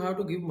 if you have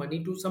to give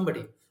money to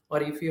somebody,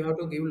 or if you have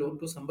to give loan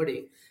to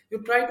somebody,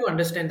 you try to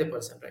understand the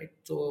person, right?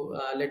 So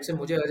let's say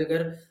मुझे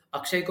अगर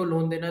अक्षय को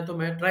loan देना है, तो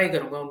मैं try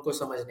करूंगा उनको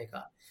समझने का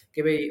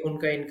कि भाई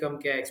उनका इनकम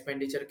क्या है,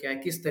 एक्सपेंडिचर क्या है,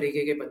 किस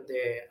तरीके के बंदे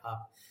हैं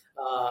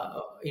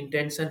आप,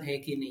 इंटेंशन है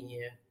कि नहीं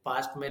है,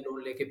 पास्ट में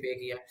लोन लेके पे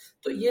किया।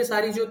 तो ये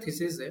सारी जो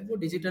थीसिस है वो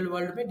डिजिटल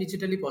वर्ल्ड में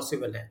डिजिटली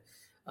पॉसिबल है।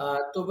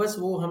 तो बस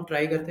वो हम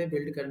ट्राई करते हैं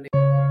बिल्ड करने।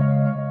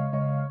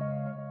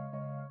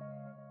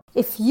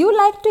 If you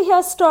like to hear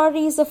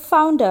stories of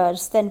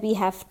founders, then we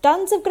have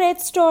tons of great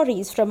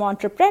stories from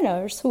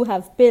entrepreneurs who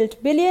have built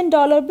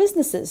billion-dollar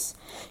businesses.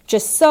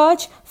 Just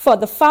search for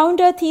the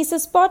Founder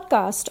Thesis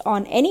podcast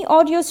on any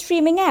audio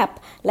streaming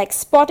app like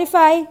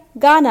Spotify,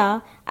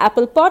 Gaana,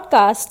 Apple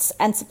Podcasts,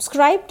 and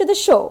subscribe to the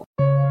show.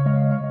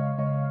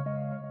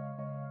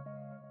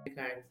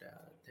 And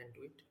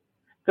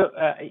So,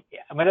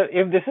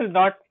 if this is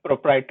not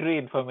proprietary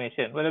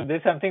information, well,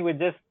 this is something which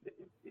just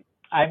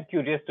I'm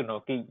curious to know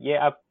कि ये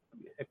आप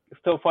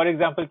so for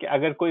example कि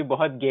अगर कोई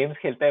बहुत games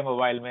खेलता है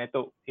mobile में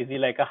तो इज ही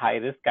like a high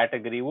risk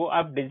category वो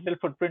आप डिजिटल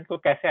फुटप्रिंट को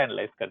कैसे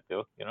एनालाइज करते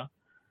हो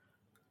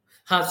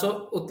हाँ, सो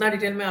उतना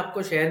डिटेल में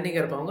आपको शेयर नहीं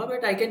कर पाऊंगा,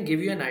 but I can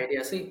give you an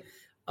idea. See,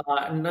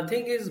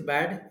 nothing is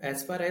bad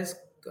as far as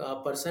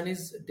person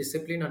is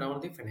discipline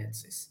around the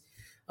finances.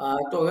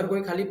 तो अगर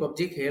कोई खाली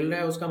पबजी खेल रहा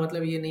है उसका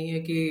मतलब ये नहीं है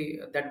कि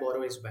that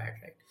borrow is bad,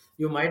 right?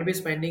 You might be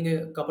spending a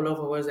couple of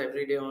hours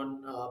every day on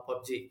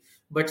PUBG,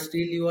 but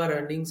still you are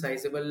earning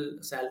sizable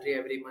salary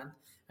every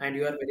month,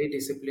 and you are very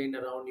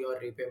disciplined around your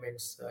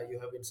repayments.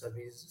 You have been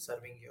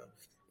serving your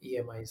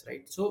EMIs,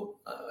 right? So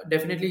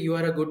definitely you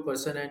are a good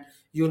person, and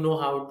you know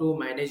how to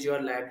manage your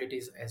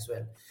liabilities as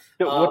well.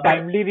 तो वो But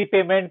timely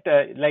repayment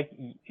like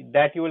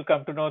that you will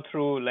come to know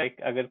through like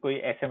अगर कोई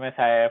SMS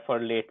आया है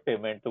for late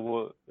payment तो वो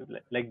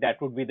like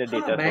that would be the हाँ,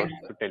 data bank,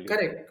 source to tell you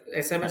correct,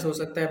 SMS हो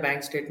सकता है,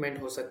 बैंक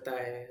स्टेटमेंट हो सकता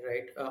है,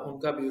 राइट?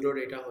 उनका ब्यूरो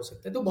डेटा हो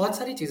सकता है, तो बहुत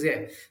सारी चीजें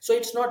हैं। So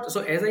it's not,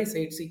 so as I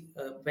said, see,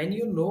 when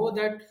you know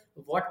that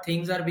what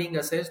things are being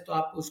assessed, तो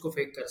आप उसको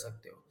फेक कर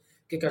सकते हो।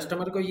 कि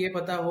कस्टमर को ये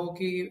पता हो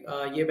कि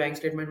ये बैंक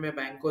स्टेटमेंट मैं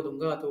बैंक को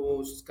दूंगा तो वो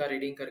उसका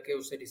रीडिंग करके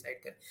उससे डिसाइड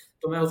करे,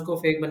 तो मैं उसको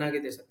फेक बना के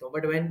दे सकता हूँ।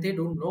 But when they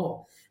don't know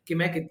कि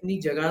मैं कितनी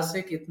जगह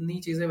से कितनी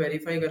चीजें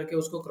वेरीफाई करके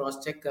उसको क्रॉस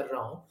चेक कर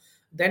रहा हूँ,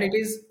 then it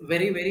is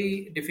very very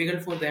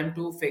difficult for them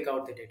to fake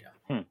out the data.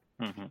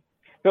 Mm-hmm.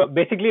 So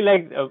basically,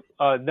 like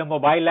the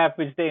mobile app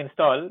which they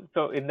install,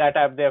 so in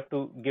that app they have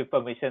to give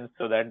permissions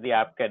so that the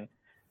app can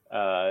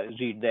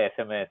read the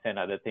SMS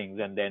and other things,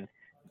 and then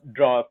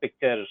draw a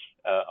picture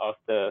of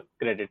the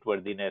credit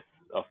worthiness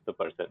of the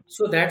person.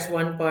 So that's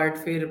one part.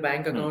 फिर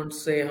bank account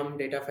से हम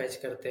data fetch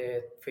करते हैं,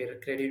 फिर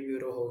credit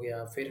bureau हो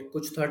गया, फिर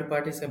कुछ थर्ड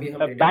पार्टी से भी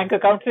हम डेटा बैंक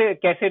अकाउंट से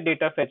कैसे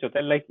डेटा फेच होता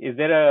है like is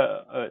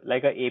there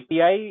like a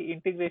API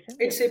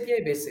integration it's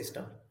API based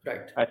system,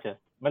 right? अच्छा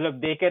मतलब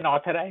they can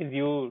authorise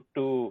you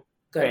to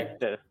fetch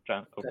correct,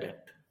 the okay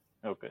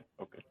correct. Okay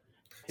okay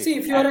See,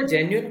 ठीक if you are a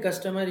genuine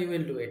customer, you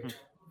will do it,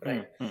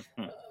 right?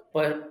 है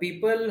But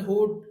people who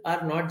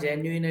are not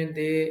genuine and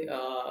they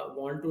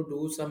want to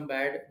do some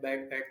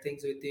bad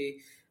things with the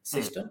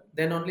system,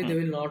 then only they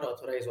will not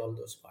authorize all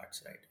those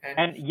parts, right? And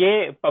and ये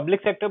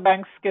public sector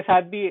banks के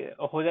साथ भी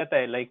हो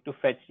जाता है like to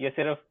fetch ये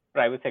सिर्फ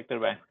private sector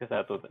banks के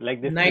साथ होता है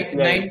like this nine,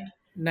 API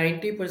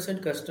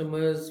 90%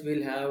 customers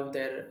will have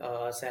their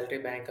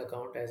salary bank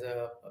account as a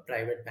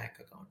private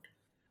bank account,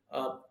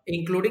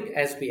 including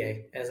SBI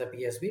as a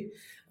PSB.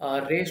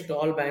 Rest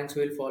all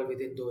banks will fall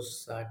within those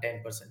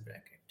 10%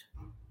 bracket.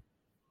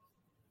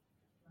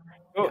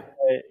 तो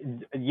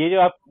Yeah. ये जो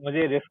आप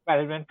मुझे risk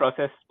management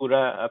process पूरा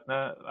अपना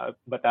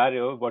बता रहे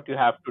हो what you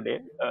have today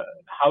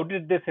how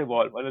did this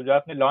evolve मतलब जो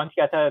आपने लॉन्च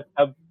किया था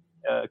तब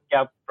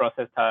क्या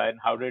प्रोसेस था and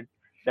how did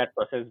that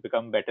process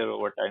become better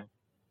over time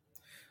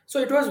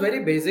So it was very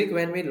basic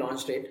when we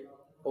launched it.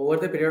 Over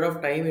the period of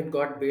time, it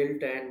got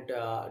built, and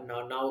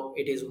now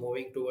it is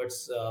moving towards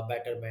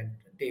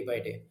betterment day by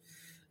day,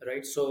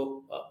 right? So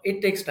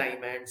it takes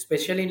time, and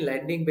especially in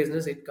lending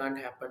business, it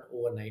can't happen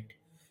overnight.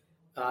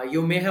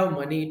 You may have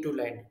money to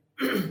lend,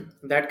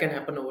 that can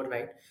happen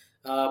overnight,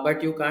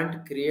 but you can't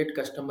create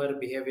customer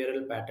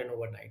behavioral pattern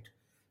overnight.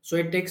 So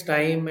it takes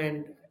time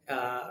and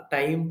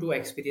time to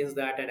experience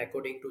that, and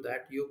according to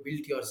that, you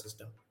build your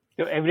system.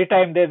 तो every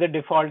time there is a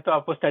default तो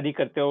आप वो study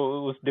करते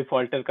हो उस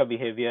defaulter का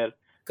behaviour और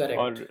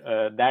Correct.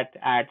 That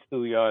adds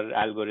to your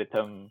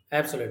algorithm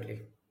Absolutely.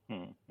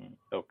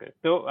 okay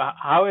so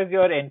how is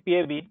your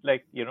NPA been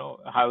like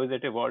how is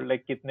it evolved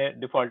like कितने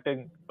defaulting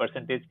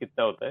percentage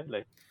कितना होता है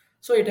like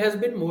So it has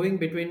been moving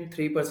between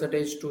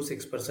 3% to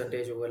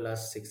 6% over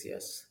last 6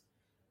 years.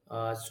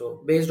 So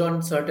based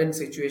on certain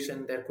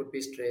situation, there could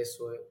be stress.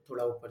 So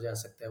थोड़ा ऊपर जा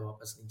सकता है,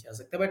 वापस नीचे आ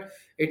सकता है, but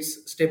it's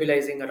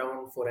stabilizing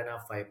around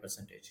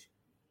 4.5-5%.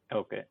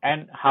 okay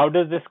and how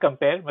does this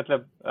compare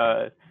मतलब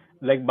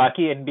like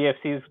बाकी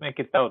NBFCs में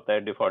कितना होता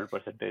है default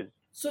percentage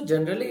So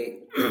generally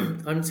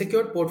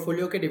unsecured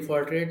portfolio के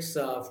default rates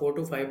 4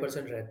 to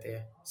 5% रहते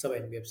हैं सब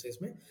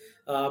NBFCs में.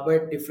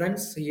 But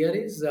difference here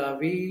is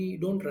we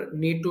don't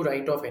need to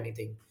write off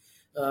anything.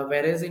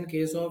 Whereas in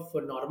case of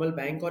a normal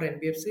bank or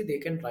NBFC, they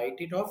can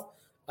write it off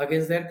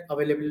against their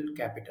available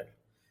capital.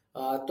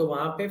 तो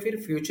वहाँ पे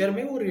फिर future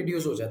में वो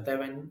reduce हो जाता है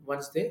when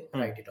once they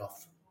write it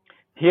off.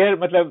 here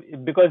मतलब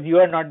because you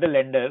are not the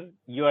lender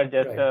you are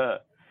just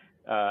Right.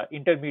 a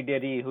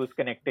intermediary who's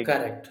connecting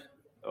Correct.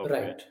 okay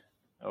Right.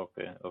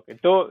 okay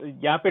तो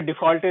यहाँ पे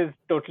default is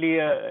totally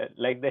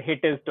like the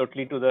hit is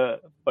totally to the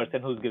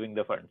person who's giving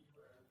the funds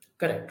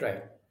Correct,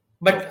 right.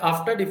 But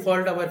after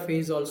default, our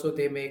fees also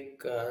they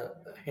make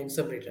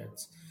handsome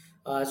returns.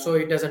 So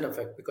it doesn't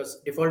affect because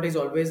default is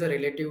always a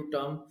relative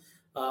term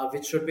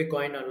which should be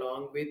coined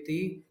along with the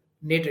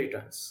net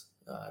returns,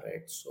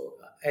 right? So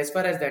as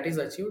far as that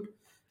is achieved,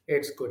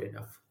 it's good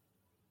enough.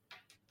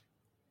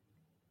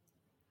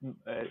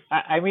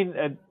 I mean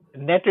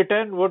net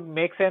return would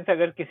make sense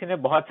अगर किसी ने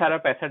बहुत सारा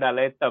पैसा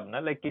डाला है तब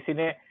ना like किसी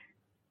ने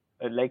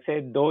लाइक से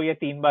 2 या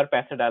 3 बार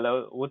पैसा डाला,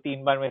 वो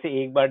 3 बार में से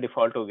एक बार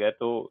डिफॉल्ट हो गया,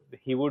 तो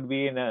he would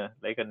be in a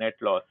like a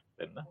net loss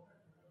then, ना?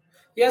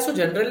 Yeah, so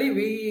generally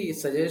we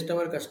suggest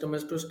our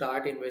customers to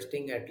start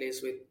investing at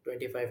least with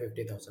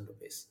 25-50,000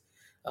 rupees.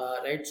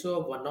 Right. So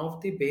one of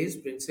the base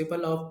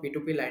principle of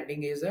P2P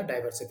lending is a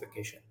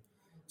diversification.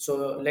 So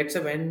let's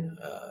say when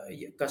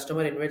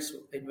customer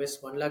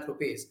invests 1 lakh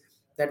rupees,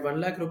 that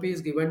 1 lakh rupees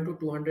is given to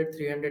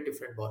 200-300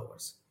 different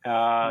borrowers.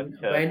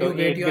 अच्छा, When तो you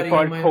get एक your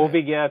default EMI, हो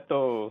भी गया तो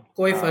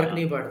कोई फर्क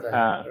नहीं पड़ता है,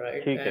 हाँ,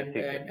 right? ठीक है, And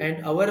ठीक है, and ठीक है.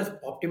 and our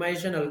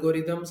optimization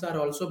algorithms are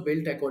also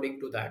built according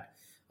to that.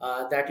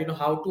 That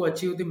how to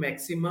achieve the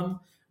maximum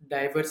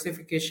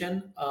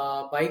diversification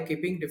by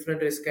keeping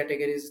different risk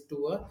categories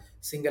to a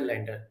single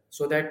lender,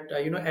 so that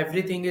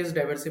everything is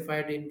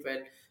diversified in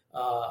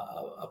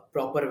a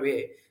proper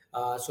way,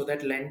 so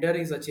that lender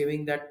is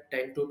achieving that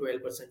 10 to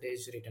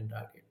 12% return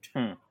target.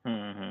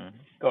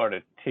 Got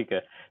it. ठीक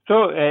है.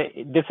 So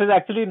this is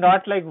actually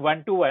not like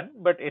one to one,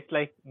 but it's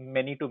like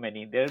many to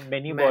many. There are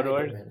many Many to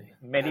borrowers, many.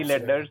 many Absolutely.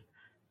 lenders,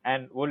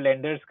 and वो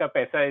lenders का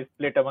पैसा is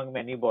split among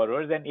many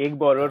borrowers, and एक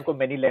borrower को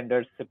many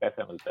lenders से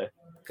पैसा मिलता है.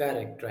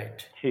 Correct.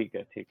 Right. ठीक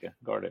है, ठीक है.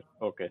 Got it.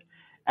 Okay.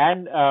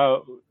 And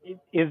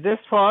is this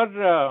for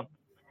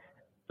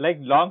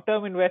like long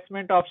term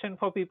investment option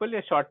for people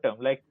या short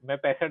term? Like मैं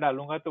पैसा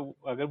डालूंगा तो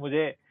अगर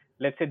मुझे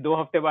let's say 2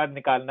 हफ्ते बाद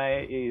निकालना है,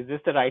 is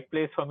this the right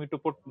place for me to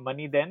put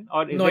money then,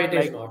 or is No, it it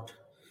is like not.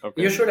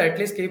 okay? You should at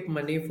least keep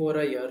money for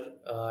a year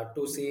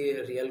to see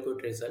real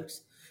good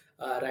results,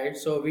 right?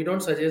 So we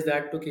don't suggest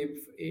that to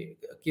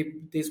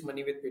keep this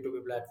money with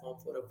P2P platform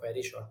for a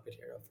very short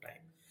period of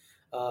time.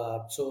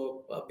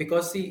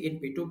 Because see, in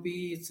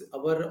P2P,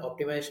 our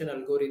optimization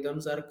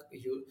algorithms are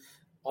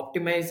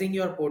optimizing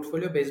your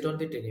portfolio based on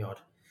the tenure.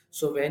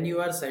 So when you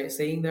are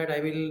saying that I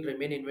will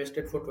remain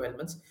invested for 12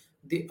 months,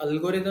 the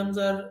algorithms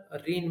are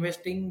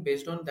reinvesting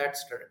based on that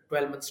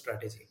 12-month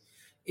strategy.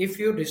 If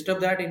you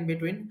disturb that in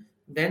between,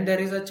 then there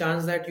is a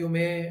chance that you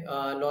may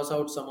lose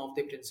out some of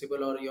the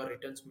principal, or your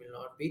returns will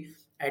not be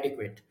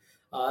adequate.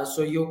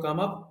 So you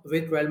come up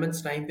with 12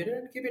 months time period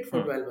and keep it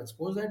for 12 months.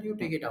 Suppose that you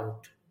take it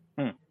out.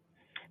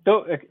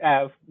 So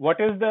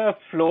what is the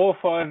flow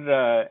for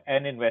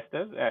an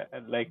investor?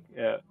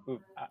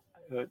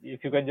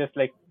 If you can just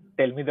like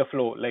tell me the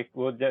flow, like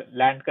वो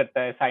land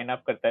करता है, sign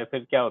up करता है,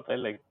 फिर क्या होता है,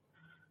 like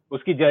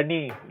उसकी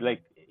journey,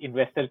 like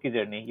investor की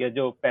journey या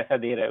जो पैसा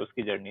दे रहा है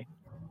उसकी journey.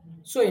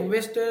 So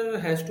investor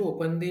has to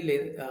open the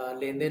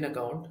LenDen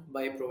account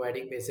by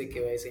providing basic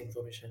KYC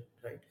information,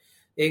 right?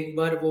 एक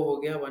बार वो हो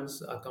गया,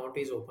 once account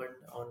is opened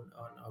on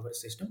our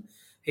system,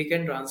 he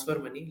can transfer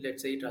money.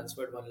 Let's say he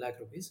transferred 1 lakh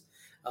rupees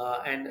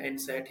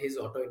and set his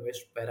auto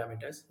invest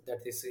parameters,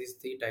 that this is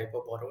the type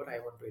of borrower I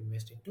want to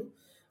invest into.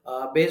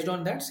 Based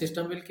on that,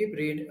 system will keep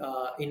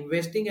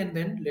investing and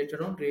then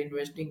later on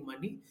reinvesting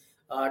money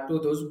to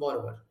those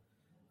borrower.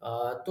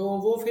 तो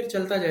वो फिर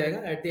चलता जाएगा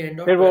at the end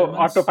of फिर वो 12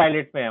 months. Auto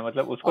pilot में है,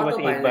 मतलब उसको बस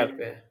एक बार Autopilot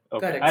पे.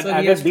 Okay. Correct. So he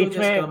अगर has to beach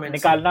just come में and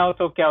निकालना see. हो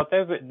तो क्या होता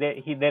है,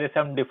 there is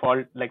some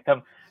default, like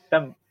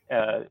some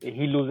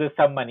he loses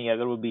some money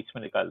अगर वो बीच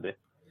में निकाल दे.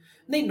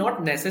 नहीं,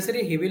 not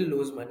necessary he will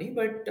lose money,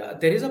 but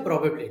there is a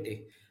probability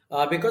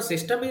because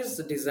system is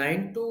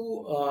designed to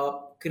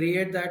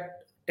create that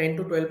 10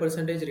 to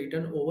 12%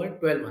 return over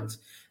 12 months.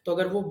 तो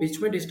अगर वो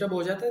बीच में disturb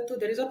हो जाता है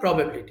तो there is a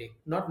probability,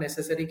 not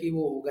necessary कि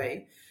वो होगा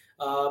ही,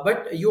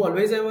 but you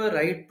always have a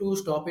right to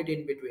stop it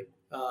in between.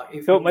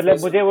 If तो you मतलब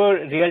face मुझे वो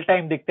रियल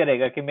टाइम दिखते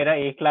रहेगा कि मेरा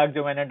 1 लाख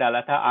जो मैंने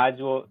डाला था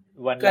आज वो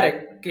 1 लाख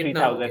Correct,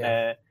 कितना हो 3,000 गया.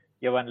 है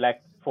या 1 लाख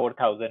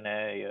 4,000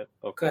 है या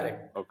ओके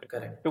Correct, ओके.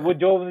 correct. तो वो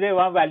जो मुझे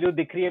वहाँ वैल्यू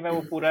दिख रही है मैं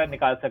वो पूरा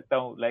निकाल सकता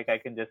हूँ, like I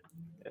can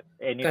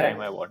just any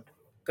time I want.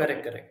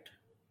 Correct, correct.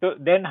 तो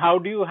then how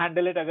do you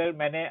handle it? अगर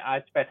मैंने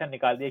आज पैसा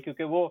निकाल दिया,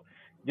 क्योंकि वो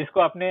जिसको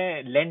आपने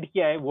लेंड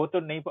किया है वो तो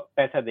नहीं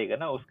पैसा देगा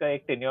ना, उसका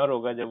एक टेन्योर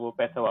होगा जब वो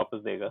पैसा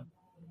वापस देगा.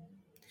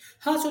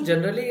 हाँ, सो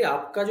जनरली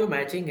आपका जो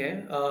मैचिंग है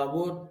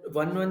वो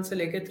 1 मंथ से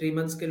लेके 3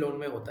 मंथ्स के लोन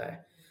में होता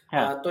है.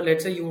 हाँ. तो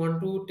let's say you want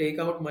to take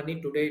out money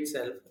today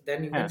itself,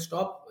 then you can हाँ.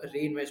 Stop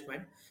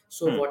reinvestment.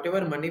 So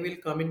whatever money will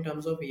come in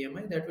terms of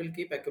EMI, that will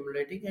keep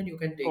accumulating and you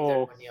can take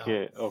that money okay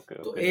out. Okay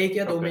तो okay 1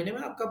 या 2 okay. महीने में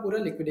आपका पूरा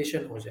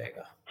liquidation हो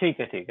जाएगा. ठीक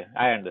है,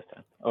 I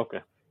understand. Okay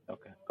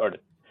okay, got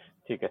it.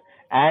 ठीक है.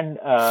 And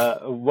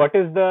what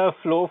is the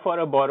flow for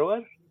a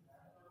borrower?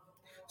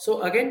 So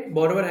again,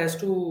 borrower has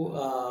to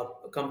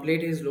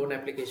complete his loan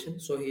application.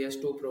 So he has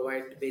to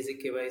provide basic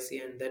KYC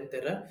and then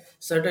there are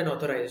certain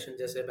authorization,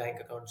 जैसे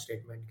bank account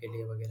statement के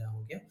लिए वगैरह हो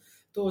गया.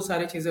 तो वो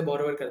सारी चीज़ें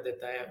borrower कर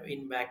देता है.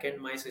 In back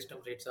end, my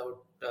system reads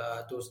out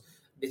those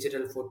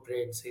digital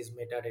footprints, his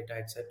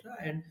metadata, etc.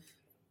 And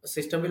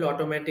system will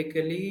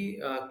automatically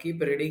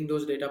keep reading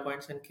those data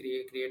points and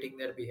creating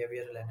their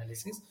behavioral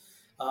analysis.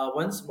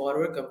 Once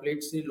borrower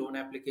completes the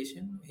loan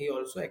application, he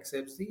also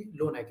accepts the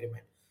loan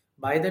agreement.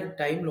 By the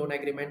time loan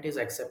agreement is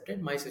accepted,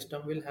 my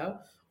system will have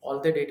all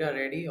the data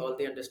ready, all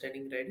the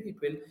understanding ready.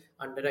 It will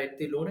underwrite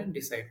the loan and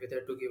decide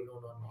whether to give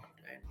loan or not.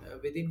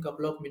 And within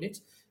couple of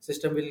minutes,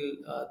 system will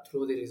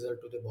throw the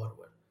result to the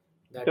borrower.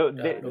 So that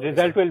the loan is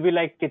result will be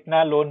like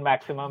कितना loan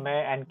maximum है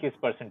and किस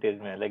percentage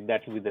में, like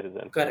that will be the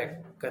result.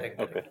 correct.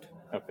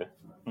 Okay.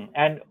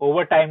 And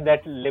over time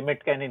that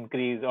limit can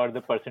increase or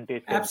the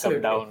percentage can come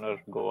Absolutely. down or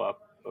go up.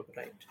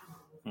 Okay.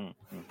 Right.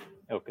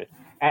 Okay.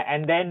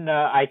 And then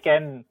I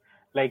can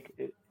like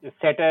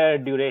set a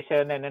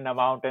duration and an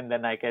amount and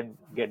then I can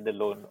get the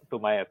loan to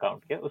my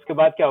account. Yeah. उसके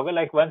बाद क्या होगा?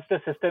 Like once the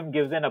system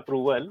gives an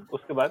approval,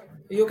 उसके बाद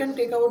You can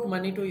take out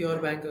money to your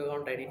bank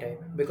account anytime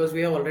because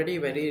we have already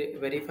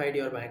verified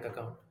your bank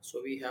account.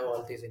 So we have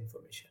all this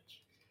information.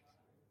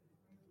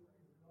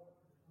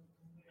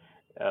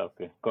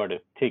 okay, got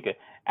it. ठीक है.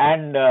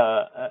 And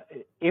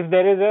if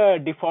there is a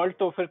default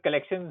तो फिर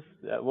collections,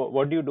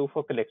 what do you do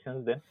for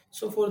collections then?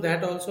 So for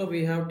that also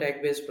we have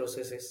tag-based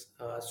processes.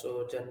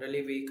 So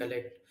generally we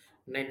collect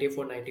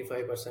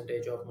 94-95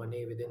 percentage of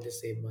money within the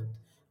same month.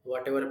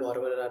 Whatever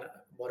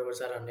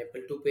borrowers are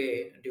unable to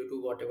pay due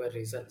to whatever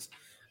reasons,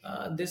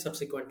 they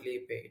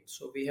subsequently pay it.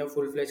 So we have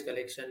full-fledged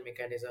collection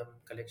mechanism,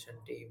 collection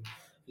team,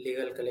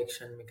 legal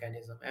collection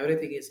mechanism.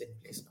 Everything is in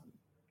place now.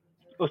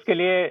 उसके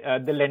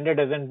लिए the lender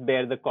doesn't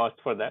bear the cost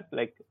for that,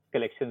 like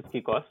collections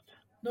की cost.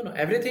 No,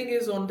 everything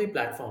is on the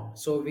platform.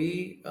 So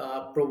we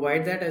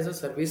provide that as a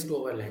service to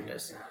our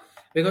lenders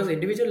because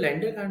individual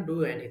lender can't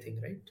do anything,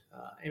 right?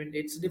 I mean,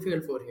 it's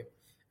difficult for him.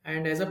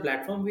 And as a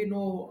platform, we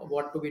know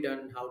what to be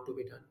done, how to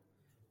be done.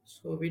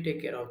 So we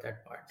take care of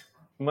that part.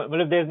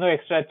 मतलब there's no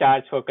extra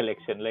charge for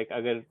collection, like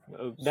अगर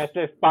that's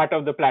just part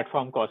of the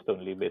platform cost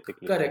only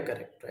basically. Correct,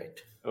 right.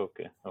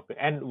 Okay.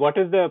 And what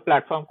is the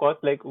platform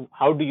cost? Like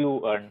how do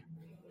you earn?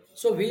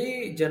 So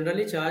we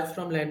generally charge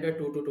from lender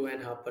 2 to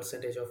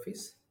 2.5% of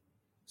fees.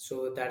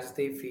 So that's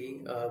the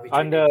fee which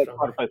On we the take from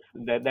corpus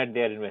that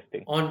they are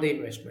investing. on the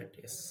investment.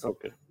 Yes.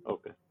 Okay.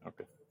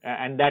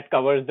 And that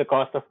covers the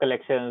cost of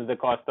collections, the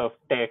cost of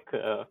tech,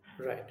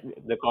 Right.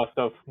 the cost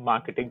of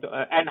marketing. So,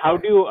 and how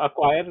do you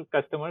acquire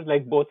customers?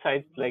 Like both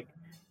sides, like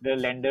the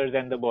lenders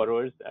and the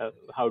borrowers.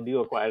 How do you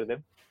acquire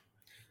them?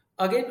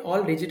 Again,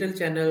 all digital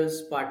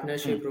channels,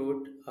 partnership Hmm.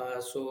 route.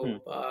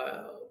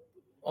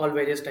 All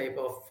various type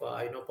of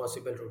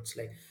possible routes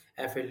like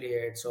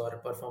affiliates or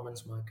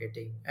performance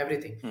marketing,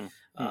 everything.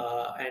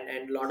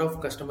 And lot of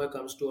customer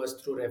comes to us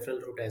through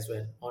referral route as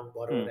well on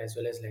borrower as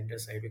well as lender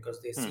side because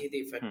they see the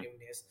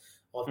effectiveness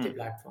of the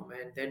platform,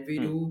 and then we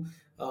do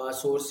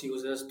source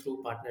users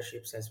through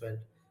partnerships as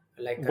well.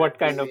 Like What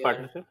currently kind of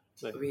partnership?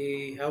 Like,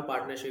 we have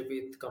partnership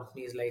with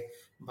companies like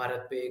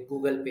Bharat Pay,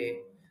 Google Pay.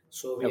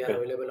 So we are okay.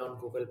 available on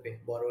Google Pay.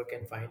 Borrower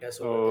can find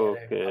us over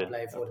there and Okay.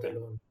 apply for the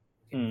loan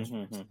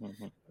investments.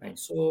 Hmm. Right.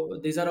 So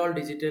these are all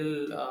digital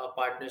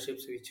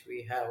partnerships which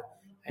we have,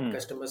 and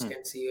customers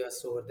can see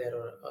us over there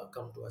or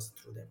come to us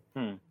through them.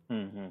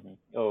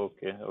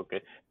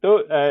 Okay. So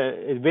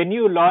when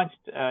you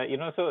launched,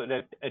 so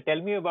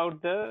tell me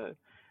about the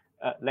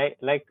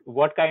like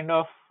what kind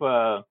of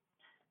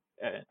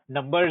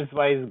numbers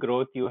wise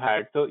growth you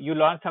had. So you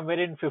launched somewhere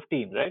in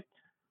 15, right?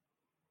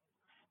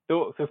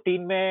 So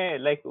 15 में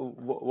like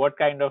what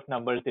kind of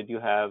numbers did you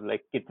have?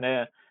 Like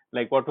कितने,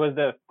 like what was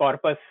the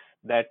corpus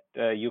that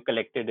you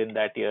collected in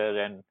that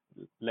year, and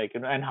like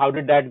and how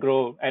did that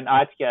grow? And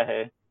आज क्या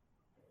है?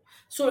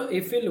 So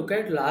if we look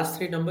at last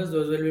three numbers,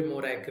 those will be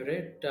more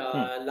accurate.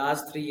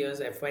 Last 3 years,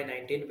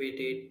 FY19, we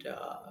did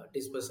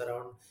disburse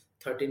around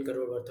 13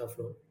 crore worth of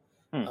loan.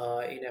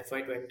 In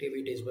FY20,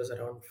 we disbursed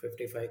around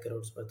 55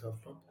 crores worth of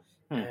loan.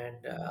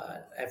 And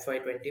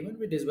FY21,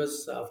 we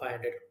disbursed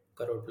 500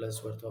 crore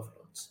plus worth of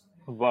loans.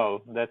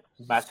 Wow, that's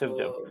massive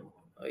jump.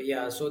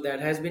 So so that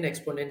has been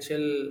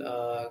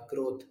exponential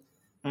growth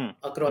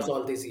across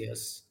all these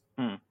years.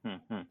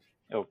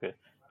 Okay.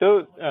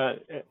 So,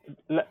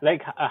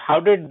 like, how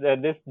did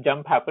this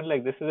jump happen?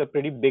 Like, this is a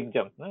pretty big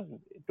jump, no?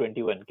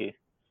 21K.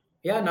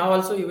 Yeah, now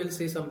also you will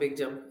see some big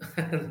jump.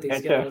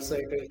 This year अच्छा. also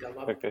it will come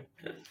up. Okay.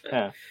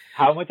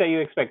 How much are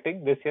you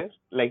expecting this year?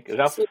 Like,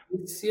 rough? So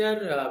this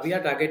year we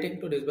are targeting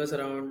to disburse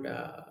around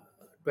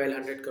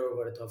 1,200 crore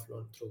worth of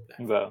loan through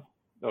platform. Wow.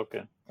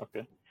 Okay.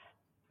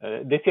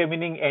 This year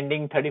meaning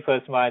ending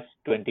 31st March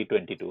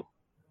 2022.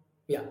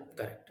 Yeah,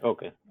 correct.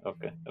 Okay.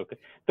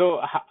 So,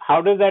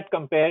 how does that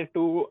compare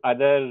to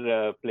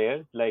other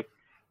players? Like,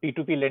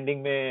 P2P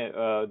lending में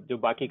जो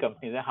बाकी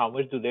companies हैं, how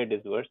much do they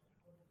disburse?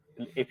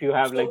 If you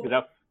have like So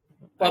rough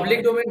public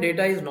idea. domain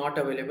data is not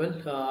available,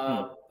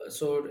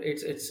 so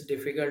it's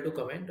difficult to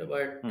comment.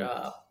 But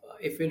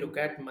if we look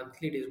at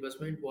monthly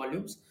disbursement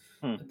volumes,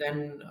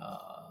 then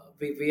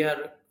we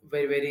are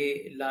very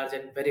very large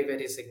and very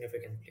very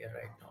significant player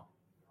right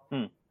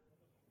now.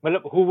 Well,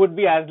 who would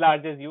be as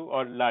large as you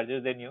or larger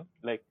than you?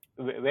 Like,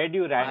 where do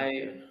you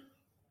rank?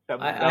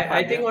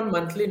 I think on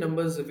monthly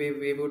numbers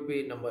we would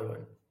be number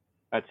one.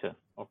 Acha,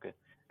 okay.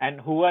 And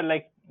who are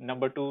like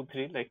number 2,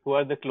 3? Like, who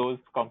are the close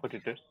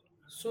competitors?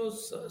 So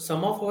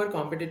some of our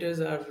competitors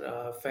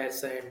are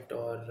Faircent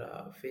or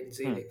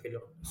Finzi,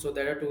 Liquilo. So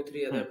there are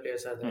 2-3 other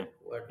players are there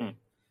who are doing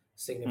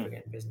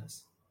significant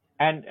business.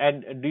 And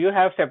do you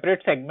have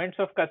separate segments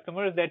of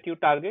customers that you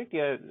target?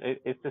 Yeah,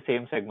 it's the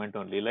same segment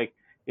only. Like,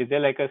 is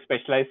there like a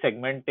specialized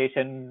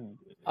segmentation?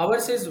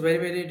 Ours is very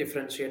very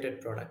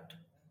differentiated product.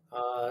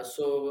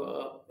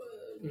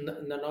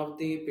 None of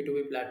the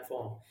P2P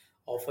platform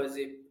offers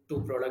it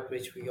two product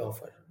which we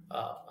offer.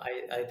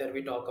 Either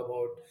we talk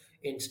about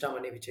Insta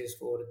Money, which is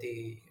for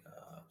the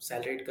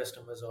salaried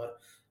customers, or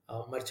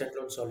merchant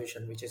loan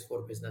solution, which is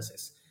for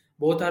businesses.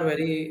 Both are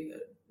very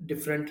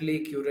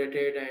differently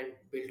curated and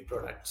built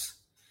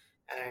products,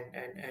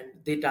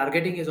 and the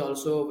targeting is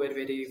also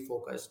very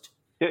focused.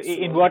 So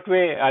in So what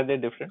way are they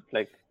different?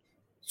 Like,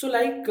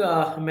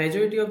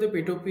 majority of the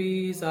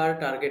P2Ps are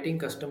targeting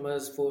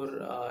customers for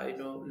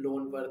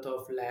loan worth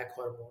of lakh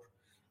or more,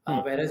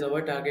 hmm, whereas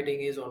our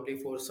targeting is only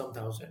for some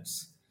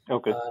thousands,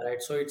 okay,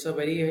 right? So it's a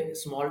very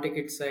small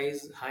ticket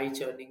size, high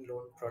churning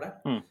loan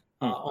product. hmm,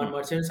 hmm, On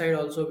merchant side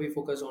also we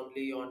focus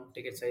only on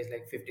ticket size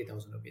like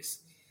 50,000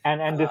 rupees.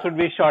 and this Uh, would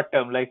be short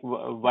term, like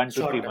 1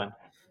 to 3 Short term, months.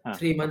 Huh,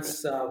 three okay.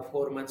 months,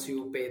 4 months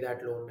you pay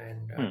that loan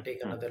and Hmm,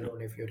 take hmm, another hmm.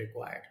 loan if you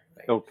required,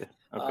 right? Okay,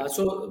 okay.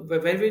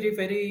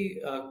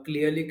 Very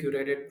clearly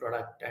curated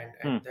product,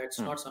 Hmm, and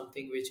that's hmm, not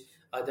something which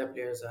other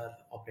players are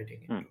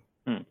operating hmm, into.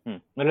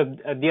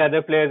 The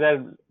other players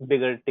are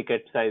bigger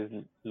ticket size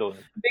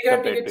loans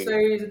Bigger compared ticket to you.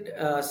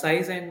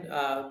 size, and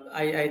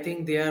I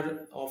think they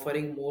are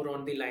offering more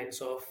on the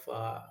lines of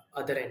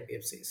other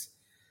NBFCs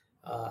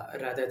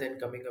rather than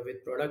coming up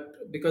with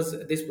product,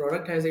 because this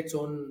product has its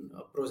own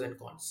pros and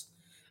cons.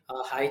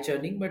 High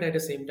churning, but at the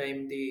same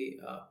time, the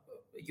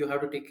you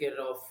have to take care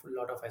of a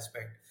lot of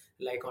aspect.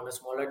 Like on a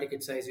smaller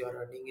ticket size, your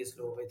earning is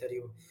low, whether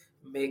you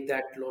make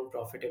that loan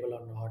profitable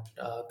or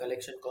not.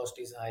 Collection cost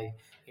is high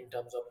in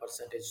terms of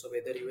percentage, so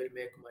whether you will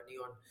make money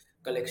on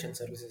collection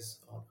services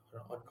or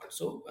not.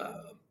 So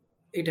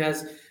it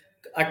has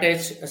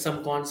attached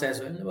some cons as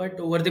well, but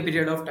over the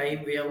period of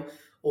time, we have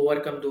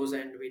overcome those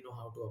and we know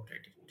how to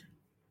operate it.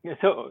 Yeah,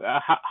 so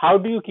how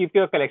do you keep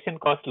your collection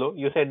costs low?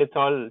 You said it's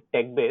all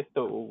tech based.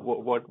 So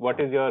what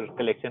is your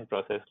collection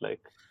process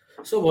like?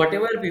 So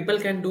whatever people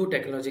can do,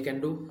 technology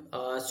can do.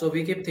 So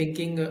we keep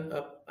thinking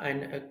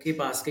and keep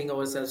asking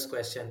ourselves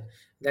question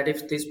that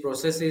if this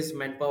process is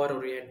manpower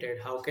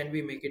oriented, how can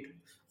we make it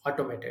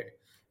automated?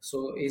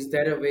 So is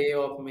there a way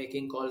of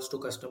making calls to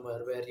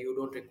customer where you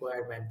don't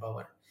require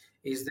manpower?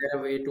 Is there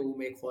a way to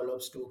make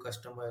follow-ups to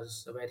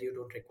customers where you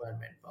don't require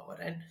manpower?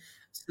 And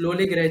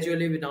slowly,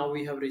 gradually, now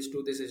we have reached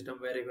to the system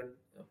where even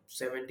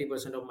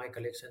 70% of my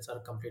collections are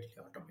completely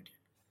automated.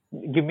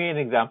 Give me an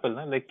example,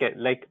 na?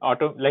 Like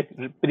auto like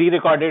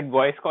pre-recorded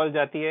voice call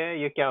जाती है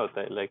ये क्या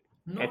होता है like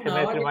No,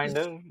 SMS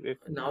reminder?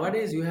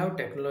 nowadays you have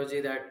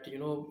technology that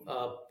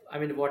I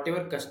mean,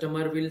 whatever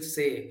customer will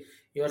say,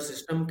 your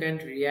system can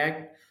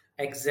react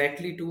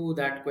exactly to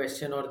that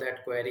question or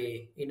that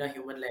query in a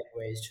human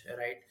language,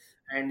 right?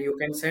 And you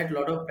can set a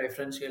lot of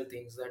preferential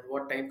things, that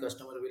what type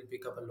customer will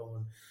pick up a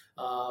loan,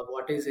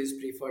 what is his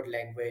preferred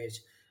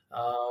language.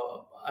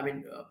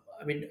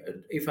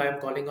 If I am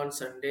calling on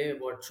Sunday,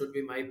 what should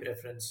be my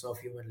preference of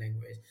human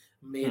language?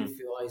 Male Hmm.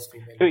 voice,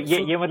 female So voice.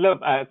 So ये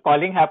मतलब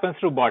calling happens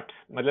through bots.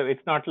 मतलब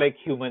it's not like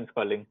humans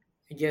calling.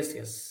 yes,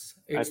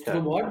 it's अच्छा,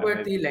 through bot,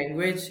 but the amazing.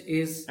 language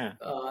is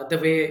हाँ. the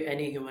way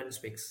any human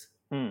speaks.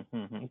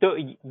 So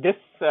this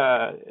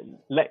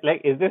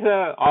like is this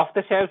a off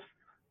the shelf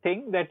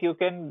thing that you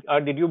can,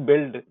 or did you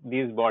build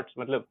these bots?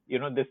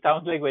 मतलब this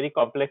sounds like very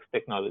complex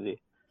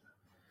technology.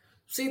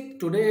 See,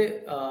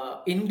 today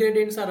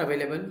ingredients are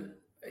available.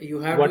 You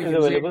have to What is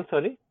use it. available?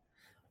 Sorry.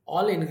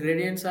 All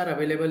ingredients are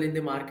available in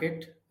the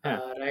market,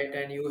 हाँ. right?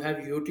 And you have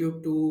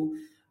YouTube to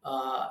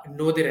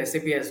know the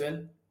recipe as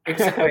well.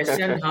 It's a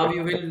question how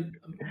you will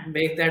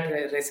make that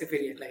recipe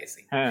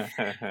realizing.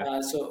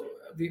 हाँ. So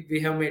we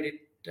have made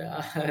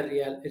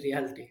it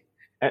reality.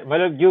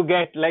 Well, you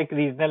get like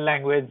regional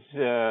language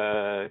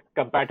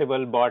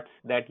compatible bots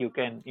that you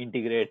can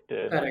integrate.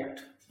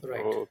 Correct,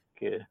 right.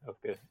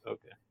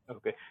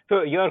 Okay.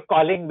 So your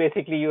calling,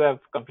 basically, you have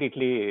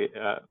completely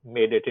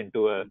made it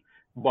into a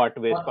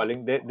bot-based Al-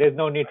 calling. There's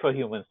no need for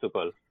humans to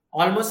call.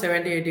 Almost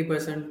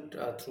 70-80%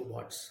 through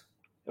bots.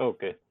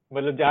 Okay.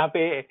 मतलब जहाँ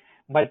पे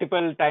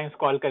multiple times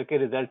call करके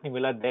result नहीं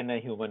मिला, then a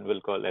human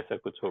will call. ऐसा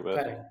कुछ होगा.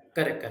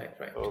 Correct,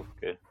 right.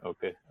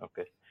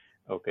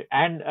 Okay.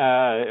 And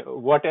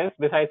what else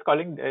besides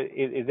calling?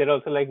 Is there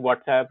also like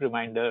WhatsApp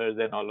reminders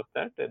and all of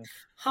that? And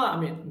I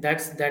mean,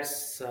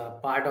 that's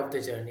part of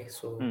the journey.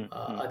 So hmm.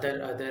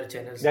 other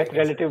channels like That's SMS.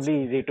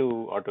 relatively easy to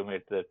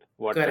automate, that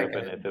WhatsApp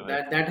and Correct.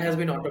 SMS. That has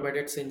been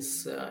automated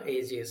since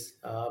ages.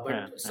 Huh,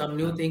 But huh, some huh.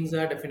 new things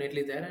are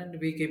definitely there, and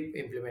we keep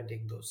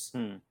implementing those.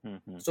 Hmm, hmm,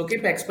 hmm, So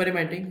keep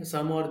experimenting.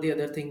 Some or the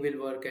other thing will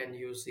work, and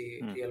you see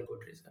hmm, real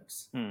good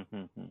results.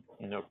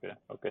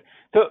 Okay.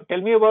 So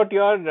tell me about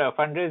your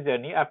fundraise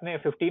journey. आपने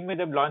 15 में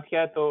जब launch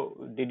किया, तो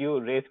did you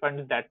raise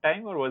funds that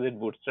time, or was it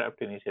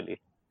bootstrapped initially?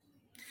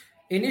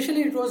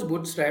 Initially, it was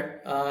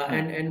bootstrapped,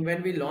 Hmm, and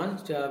when we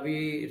launched,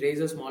 we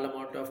raised a small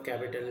amount of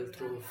capital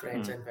through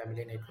friends hmm, and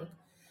family network,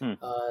 hmm,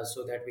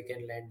 so that we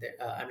can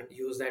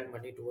use that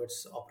money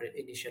towards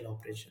initial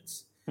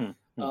operations. hmm,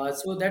 hmm,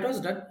 So that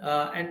was done,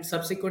 and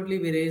subsequently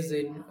we raised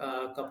in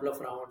a couple of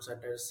rounds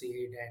under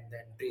seed and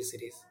then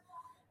pre-series.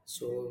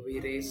 So we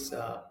raised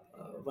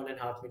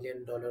 $1.5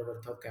 million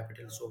worth of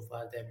capital so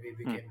far. Then we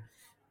hmm, became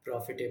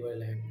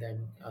profitable, and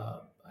then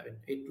I mean,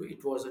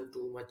 it wasn't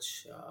too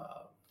much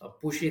a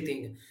pushy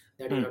thing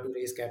that you Hmm. have to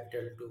raise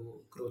capital to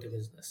grow the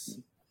business.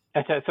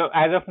 Achha, so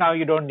as of now,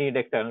 you don't need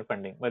external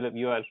funding. Well,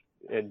 you are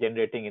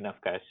generating enough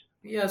cash.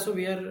 Yeah, so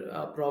we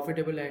are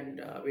profitable,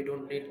 and we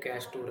don't need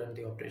cash to run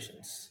the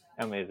operations.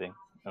 Amazing.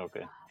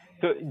 Okay.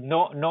 So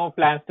no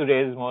plans to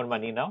raise more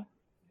money now?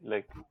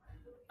 Like,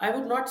 I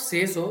would not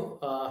say so.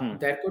 hmm,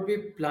 There could be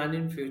plan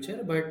in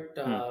future, but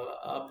hmm,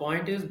 a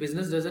point is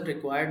business doesn't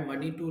require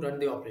money to run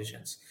the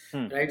operations,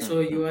 hmm, right? hmm, So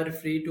hmm, you are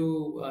free to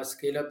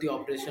scale up the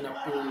operation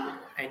up to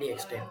any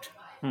extent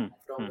hmm,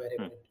 from hmm,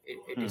 hmm, wherever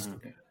it hmm, is hmm,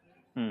 today.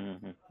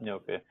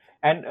 Okay.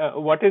 And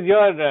what is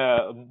your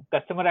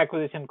customer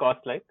acquisition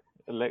cost like?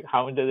 Like,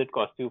 how much does it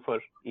cost you for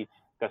each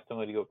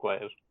customer you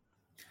acquire?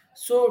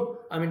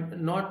 So, I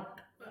mean,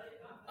 not,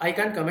 I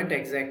can't comment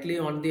exactly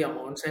on the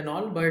amounts and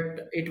all,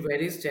 but it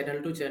varies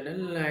channel to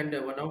channel. And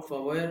one of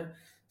our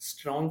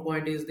strong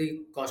point is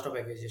the cost of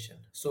acquisition.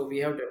 So we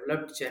have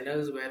developed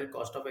channels where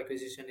cost of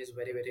acquisition is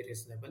very, very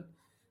reasonable,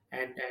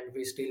 and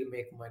we still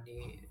make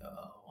money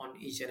on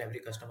each and every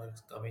customer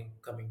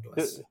coming to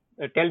So, us.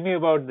 tell me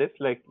about this.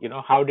 Like,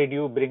 how did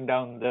you bring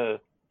down the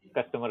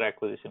customer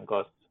acquisition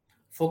costs?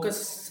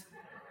 Focus.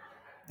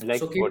 Like,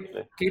 So keep what's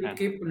the? keep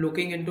keep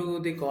looking into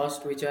the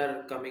cost which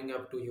are coming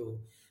up to you,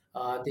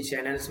 the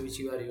channels which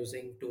you are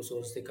using to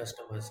source the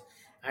customers,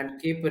 and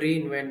keep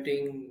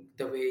reinventing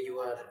the way you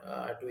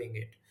are doing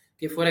it.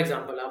 कि for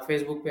example आप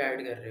Facebook पे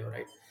ad कर रहे हो,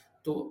 right?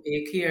 तो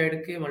एक ही ad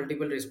के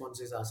मल्टीपल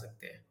रिस्पॉन्सेज आ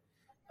सकते हैं,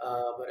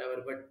 whatever,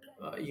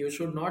 but you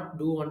should not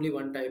do only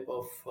one type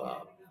of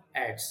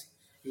ads.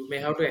 You may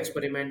have to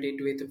experiment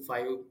it with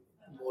five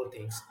more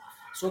things.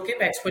 So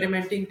keep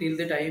experimenting till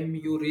the time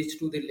you reach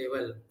to the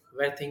level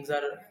where things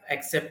are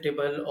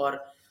acceptable or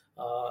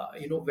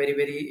very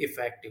very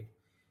effective.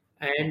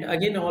 And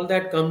again, all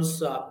that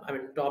comes, I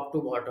mean, top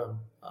to bottom.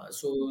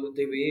 So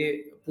the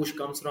way push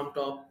comes from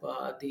top,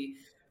 the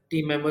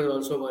team members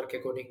also work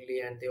accordingly,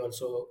 and they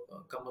also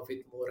come up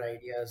with more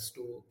ideas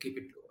to keep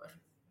it lower.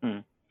 Hmm.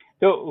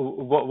 So,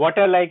 what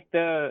are like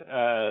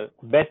the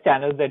best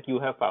channels that you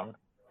have found?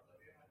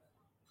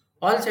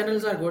 All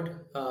channels are good.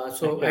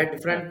 So अच्छा, at हाँ,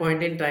 different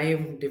point in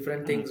time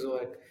different hmm, things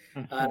work.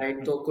 Hmm, hmm, right,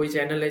 hmm, तो कोई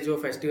channel है जो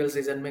festival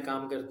season में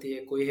काम करती है,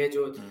 कोई है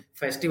जो हम्म. नहीं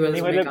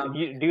फेस्टिवल्स में मतलब, काम.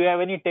 do you have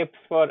any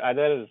tips for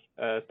other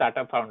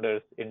startup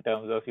founders in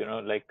terms of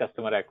like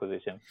customer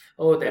acquisition?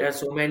 Oh, there are Like,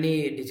 so many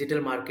digital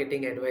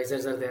marketing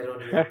advisors are there on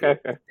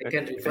YouTube. They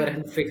can refer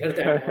and figure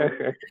that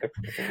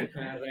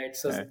out. Right.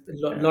 So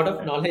lot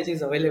of knowledge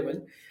is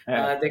available.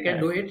 They can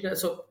do it.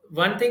 So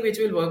one thing which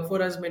will work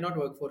for us may not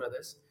work for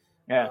others.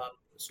 yeah,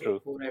 So true.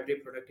 for every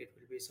product, it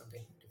will be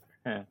something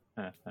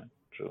different.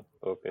 True.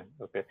 Okay.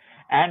 Okay.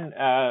 And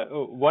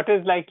what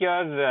is like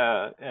your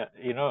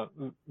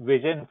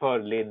vision for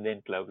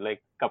LenDenClub?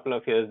 Like couple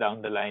of years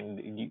down the line,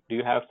 do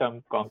you have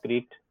some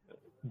concrete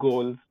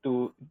goals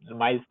to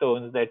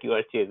milestones that you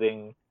are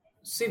chasing?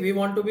 See, we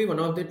want to be one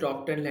of the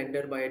top 10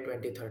 lender by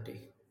 2030.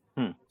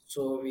 Hmm.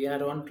 So we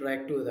are on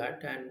track to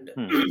that, and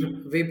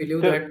Hmm. we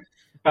believe So that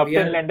top we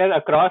 10 are lenders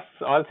across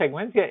all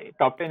segments. Yeah,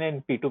 top 10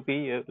 in P2P.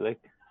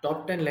 Like,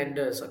 top 10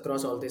 lenders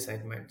across all the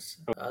segments.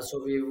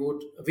 So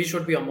we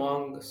should be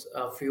among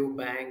a few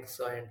banks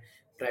and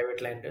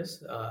private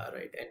lenders,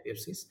 right,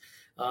 NBFCs.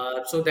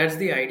 So that's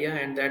the idea,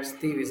 and that's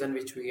the vision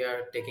which we are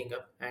taking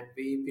up, and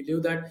we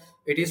believe that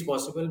it is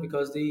possible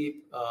because the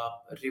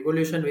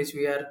revolution which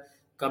we are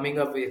coming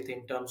up with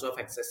in terms of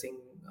accessing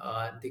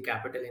the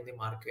capital in the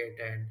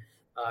market, and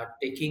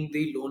taking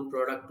the loan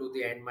product to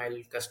the end mile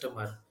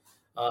customer,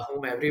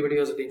 whom everybody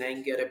was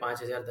denying कि अरे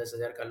 5,000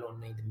 10,000 का loan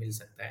नहीं मिल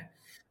सकता है.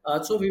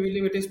 So we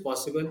believe it is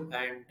possible,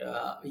 and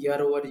year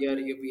over year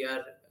we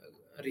are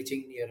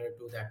reaching nearer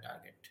to that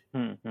target.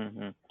 hmm, hmm,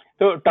 hmm.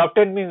 So top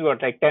 10 means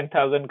what? Like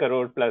 10,000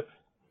 crore plus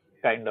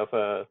kind of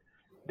a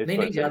नहीं नहीं,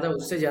 disbursement. ज़्यादा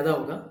उससे ज़्यादा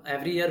होगा.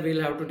 Every year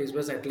we'll have to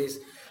disburse at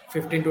least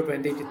 15 to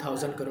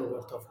 20,000 crore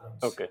worth of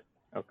loans. Okay.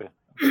 Okay.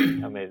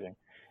 Okay. Amazing.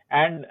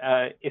 And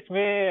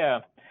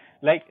इसमें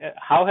like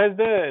how has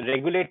the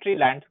regulatory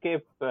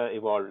landscape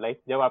evolved?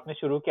 Like जब आपने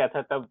शुरू किया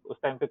था तब उस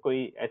टाइम पे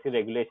कोई ऐसी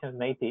regulations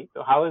नहीं थी.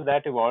 So how has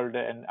that evolved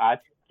and आज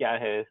क्या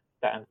है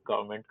stance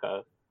government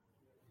का?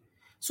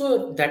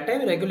 So that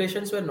time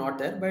regulations were not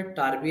there, but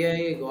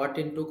RBI got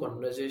into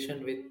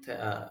conversation with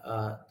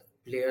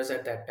players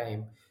at that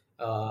time,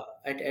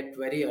 at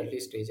very early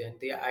stage, and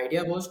the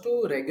idea was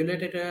to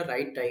regulate at a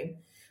right time,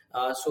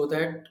 so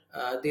that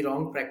the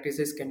wrong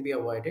practices can be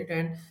avoided,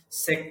 and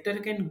sector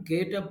can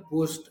get a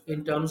boost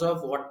in terms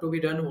of what to be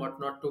done, what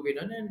not to be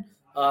done, and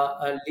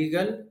a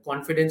legal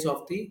confidence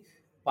of the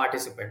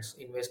participants,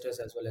 investors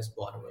as well as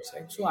borrowers.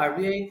 Right. So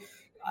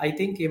I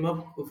think came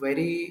up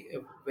very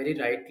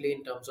rightly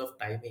in terms of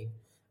timing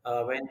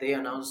when they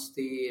announced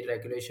the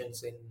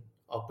regulations in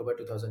October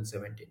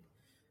 2017,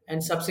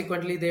 and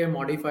subsequently they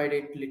modified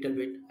it little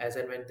bit as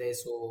and when they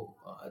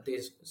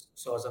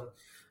saw some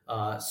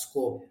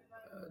scope,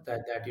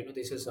 that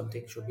this is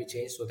something should be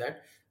changed so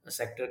that a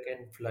sector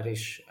can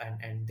flourish,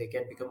 and they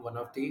can become one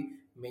of the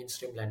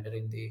mainstream lender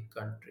in the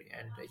country,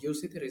 and you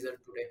see the result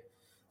today.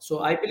 So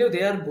I believe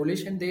they are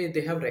bullish, and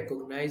they have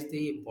recognized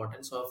the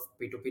importance of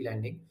P2P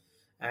lending.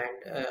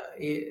 And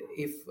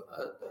if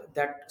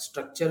that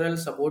structural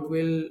support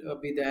will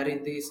be there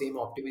in the same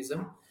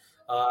optimism,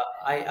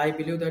 I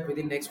believe that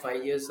within next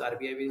 5 years,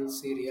 RBI will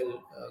see real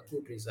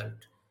good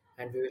result,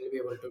 and we will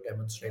be able to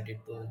demonstrate it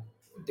to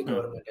the Hmm.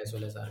 government as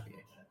well as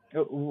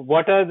RBI.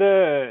 What are the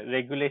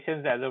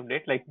regulations as of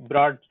date? Like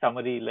broad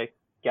summary, like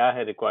क्या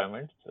है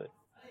requirements?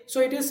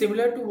 So it is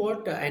similar to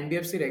what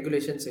NBFC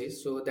regulation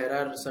says. So there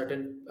are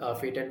certain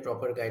fit and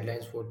proper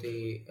guidelines for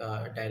the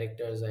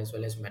directors as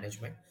well as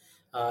management.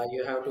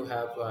 You have to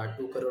have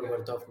 2 crore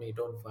worth of net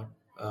own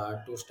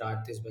fund to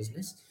start this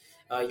business.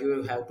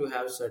 You have to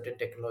have certain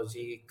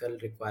technological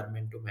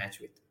requirement to match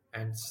with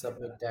and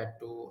submit that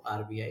to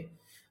RBI.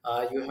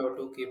 You have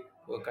to keep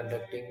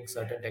conducting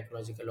certain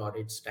technological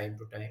audits time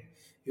to time.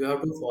 You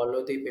have to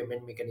follow the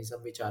payment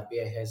mechanism which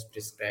RBI has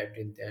prescribed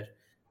in their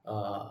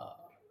uh,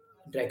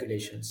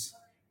 regulations.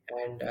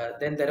 And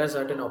then there are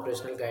certain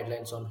operational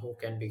guidelines on who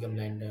can become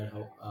lender,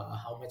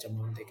 how much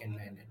amount they can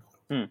lend, and all.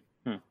 Hmm.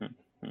 Hmm. Hmm.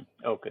 Hmm.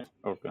 Okay.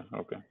 Okay.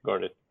 Okay.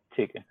 Got it.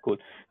 Okay. Cool.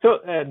 So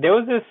there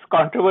was this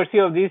controversy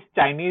of these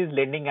Chinese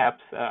lending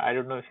apps. I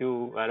don't know if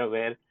you are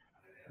aware.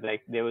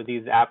 Like there were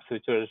these apps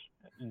which were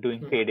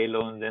doing Hmm. payday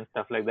loans and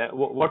stuff like that.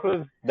 What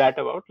was that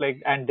about?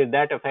 Like, and did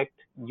that affect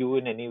you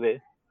in any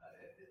way?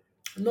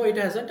 No, it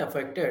hasn't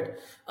affected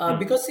Hmm.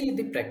 because see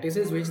the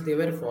practices which they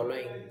were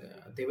following,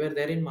 they were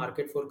there in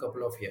market for a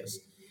couple of years,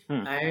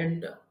 Hmm.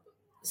 and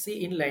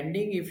see in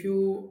lending, if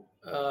you,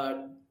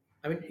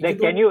 I mean, you Like,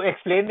 can don't. you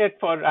explain that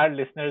for our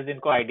listeners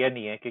जिनको idea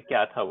नहीं है कि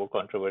क्या था वो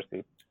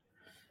controversy?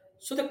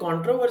 So the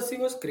controversy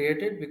was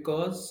created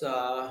because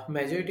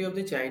majority of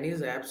the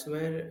Chinese apps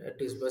were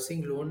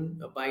disbursing loan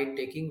by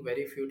taking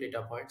very few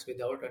data points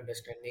without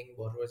understanding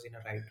borrowers in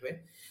a right way,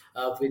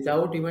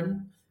 without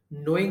even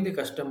knowing the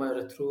customer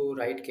through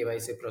right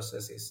KYC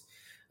processes.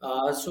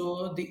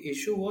 So the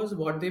issue was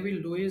what they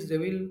will do is they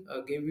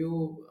will give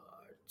you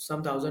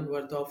some thousand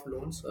worth of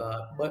loans,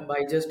 but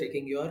by just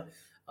taking your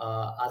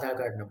Aadhaar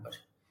card number,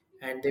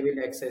 and they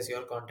will access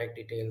your contact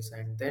details,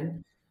 and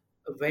then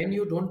when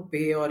you don't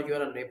pay or you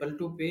are unable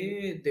to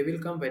pay, they will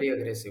come very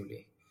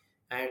aggressively.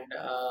 And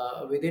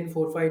within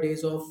 4 5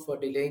 days of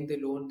delaying the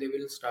loan, they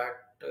will start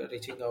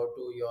reaching out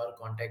to your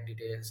contact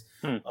details,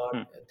 Hmm. or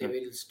Hmm. they Hmm.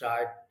 will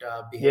start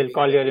They'll behaving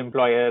call your very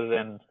employer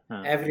and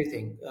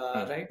everything,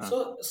 uh, right? uh.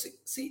 So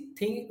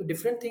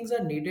different things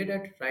are needed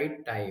at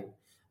right time.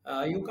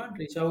 You can't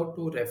reach out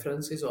to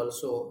references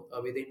also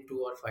within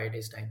 2 or 5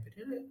 days time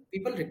period.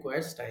 People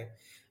requires time,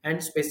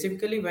 and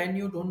specifically when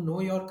you don't know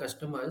your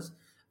customers,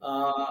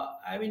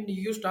 I mean,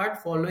 you start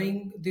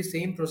following the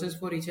same process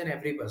for each and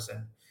every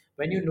person.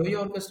 When you know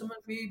your customer,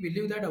 we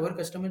believe that our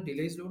customer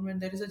delays loan when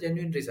there is a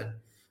genuine reason.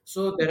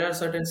 So there are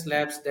certain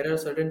slabs, there are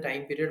certain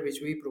time period which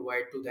we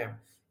provide to them.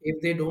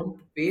 If they don't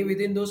pay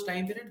within those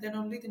time period, then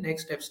only the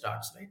next step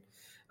starts, right?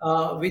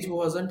 Which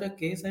wasn't the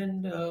case,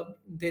 and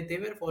they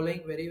were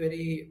following very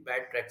very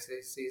bad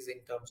practices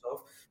in terms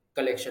of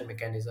collection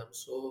mechanism.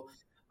 So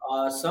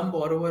some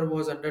borrower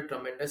was under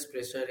tremendous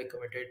pressure, he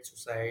committed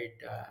suicide,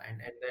 and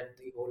then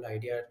the whole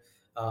idea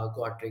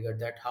got triggered,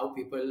 that how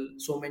people,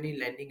 so many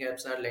lending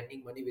apps are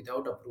lending money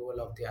without approval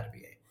of the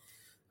RBI.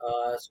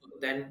 So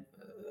then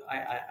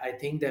I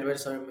think there were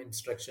some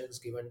instructions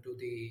given to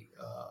the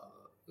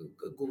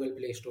Google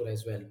Play Store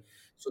as well.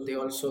 So they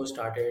also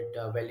started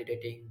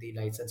validating the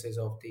licenses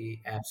of the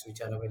apps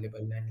which are available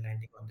and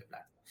landing on the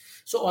platform.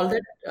 So all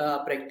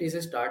that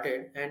practices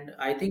started, and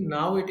I think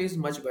now it is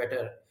much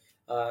better.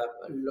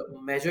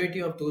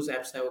 Majority of those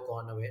apps have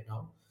gone away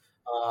now.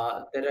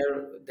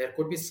 There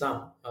could be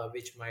some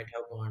which might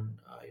have gone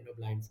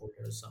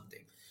blindfolded or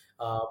something,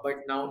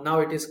 but now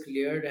it is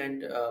cleared,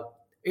 and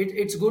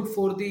it's good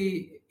for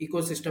the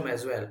ecosystem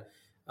as well.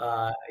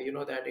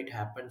 That it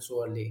happened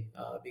so early,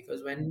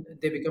 because when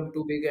they become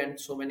too big and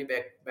so many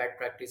bad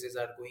practices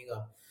are going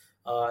up,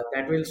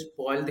 that will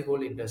spoil the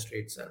whole industry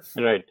itself.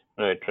 Right,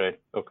 right, right.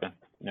 Okay,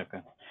 okay.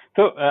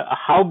 So,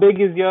 how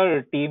big is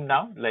your team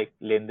now? Like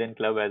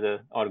LenDenClub as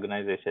a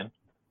organization,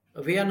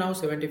 We are now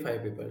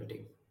 75 people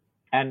team.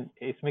 and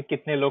इसमें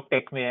कितने लोग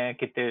take में हैं?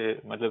 कितने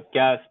मतलब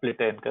क्या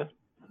split है इनका?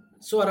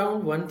 So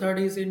around one third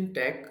is in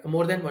tech,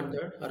 more than one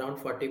third, around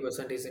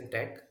 40% is in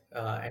tech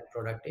and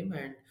product team,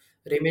 and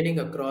remaining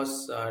across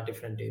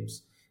different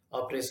teams: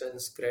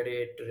 operations,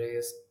 credit,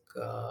 risk,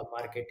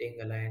 marketing,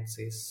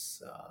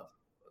 alliances,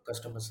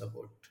 customer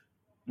support.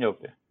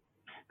 Okay.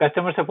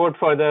 Customer support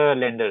for the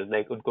lenders,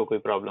 like उनको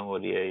कोई problem हो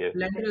रही है ये.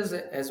 Lenders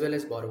as well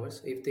as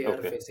borrowers if they are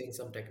Okay. facing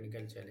some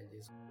technical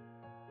challenges.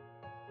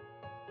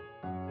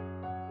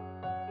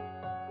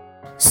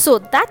 So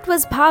that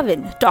was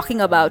Bhavin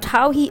talking about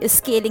how he is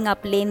scaling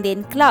up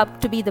LenDenClub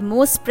to be the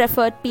most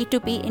preferred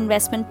P2P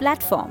investment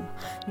platform.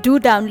 Do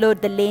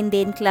download the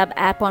LenDenClub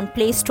app on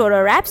Play Store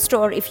or App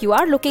Store if you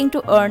are looking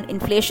to earn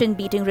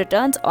inflation-beating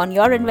returns on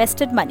your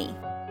invested money.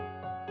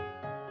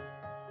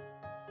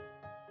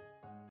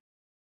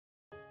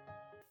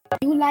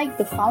 If you like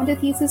the Founder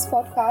Thesis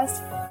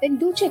podcast, then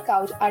do check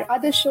out our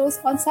other shows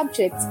on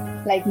subjects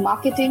like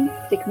marketing,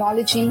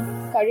 technology,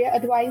 career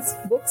advice,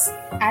 books,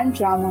 and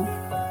drama.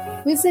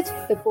 Visit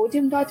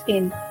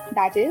thepodium.in,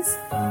 that is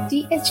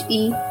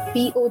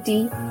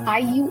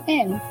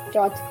thepodium.in,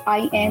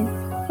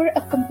 for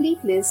a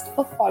complete list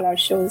of all our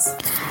shows.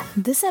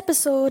 This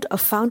episode of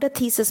Founder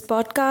Thesis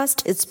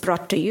podcast is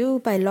brought to you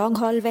by Long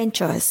Haul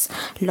Ventures.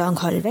 Long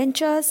Haul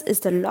Ventures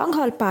is the long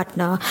haul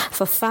partner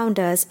for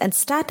founders and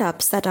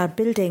startups that are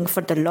building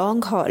for the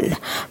long haul.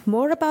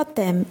 More about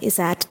them is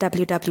at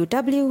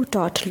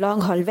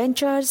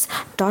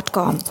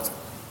www.longhaulventures.com.